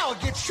 Now it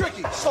gets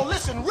tricky, so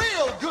listen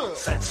real good.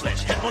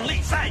 Sandslash,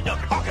 Hitmonlee, Psyduck,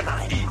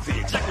 Arcanine,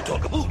 Eevee, Executor,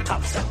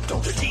 Kabutops,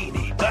 Septo,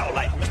 Dratini,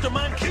 Bowlite, Mr.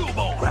 Mime,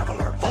 Cubone,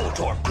 Graveler,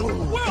 Voltorb,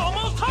 Gloom. We're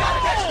almost home! Gotta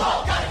catch 'em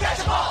all, gotta catch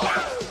 'em all.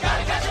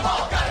 Gotta catch 'em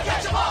all, gotta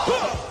catch 'em all.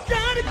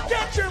 Gotta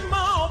catch 'em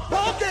all,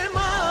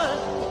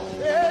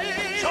 Pokemon.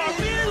 Hey.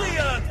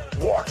 Charmeleon,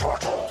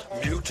 Wartortle,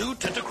 Mewtwo,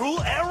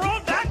 Tentacruel, Arrow.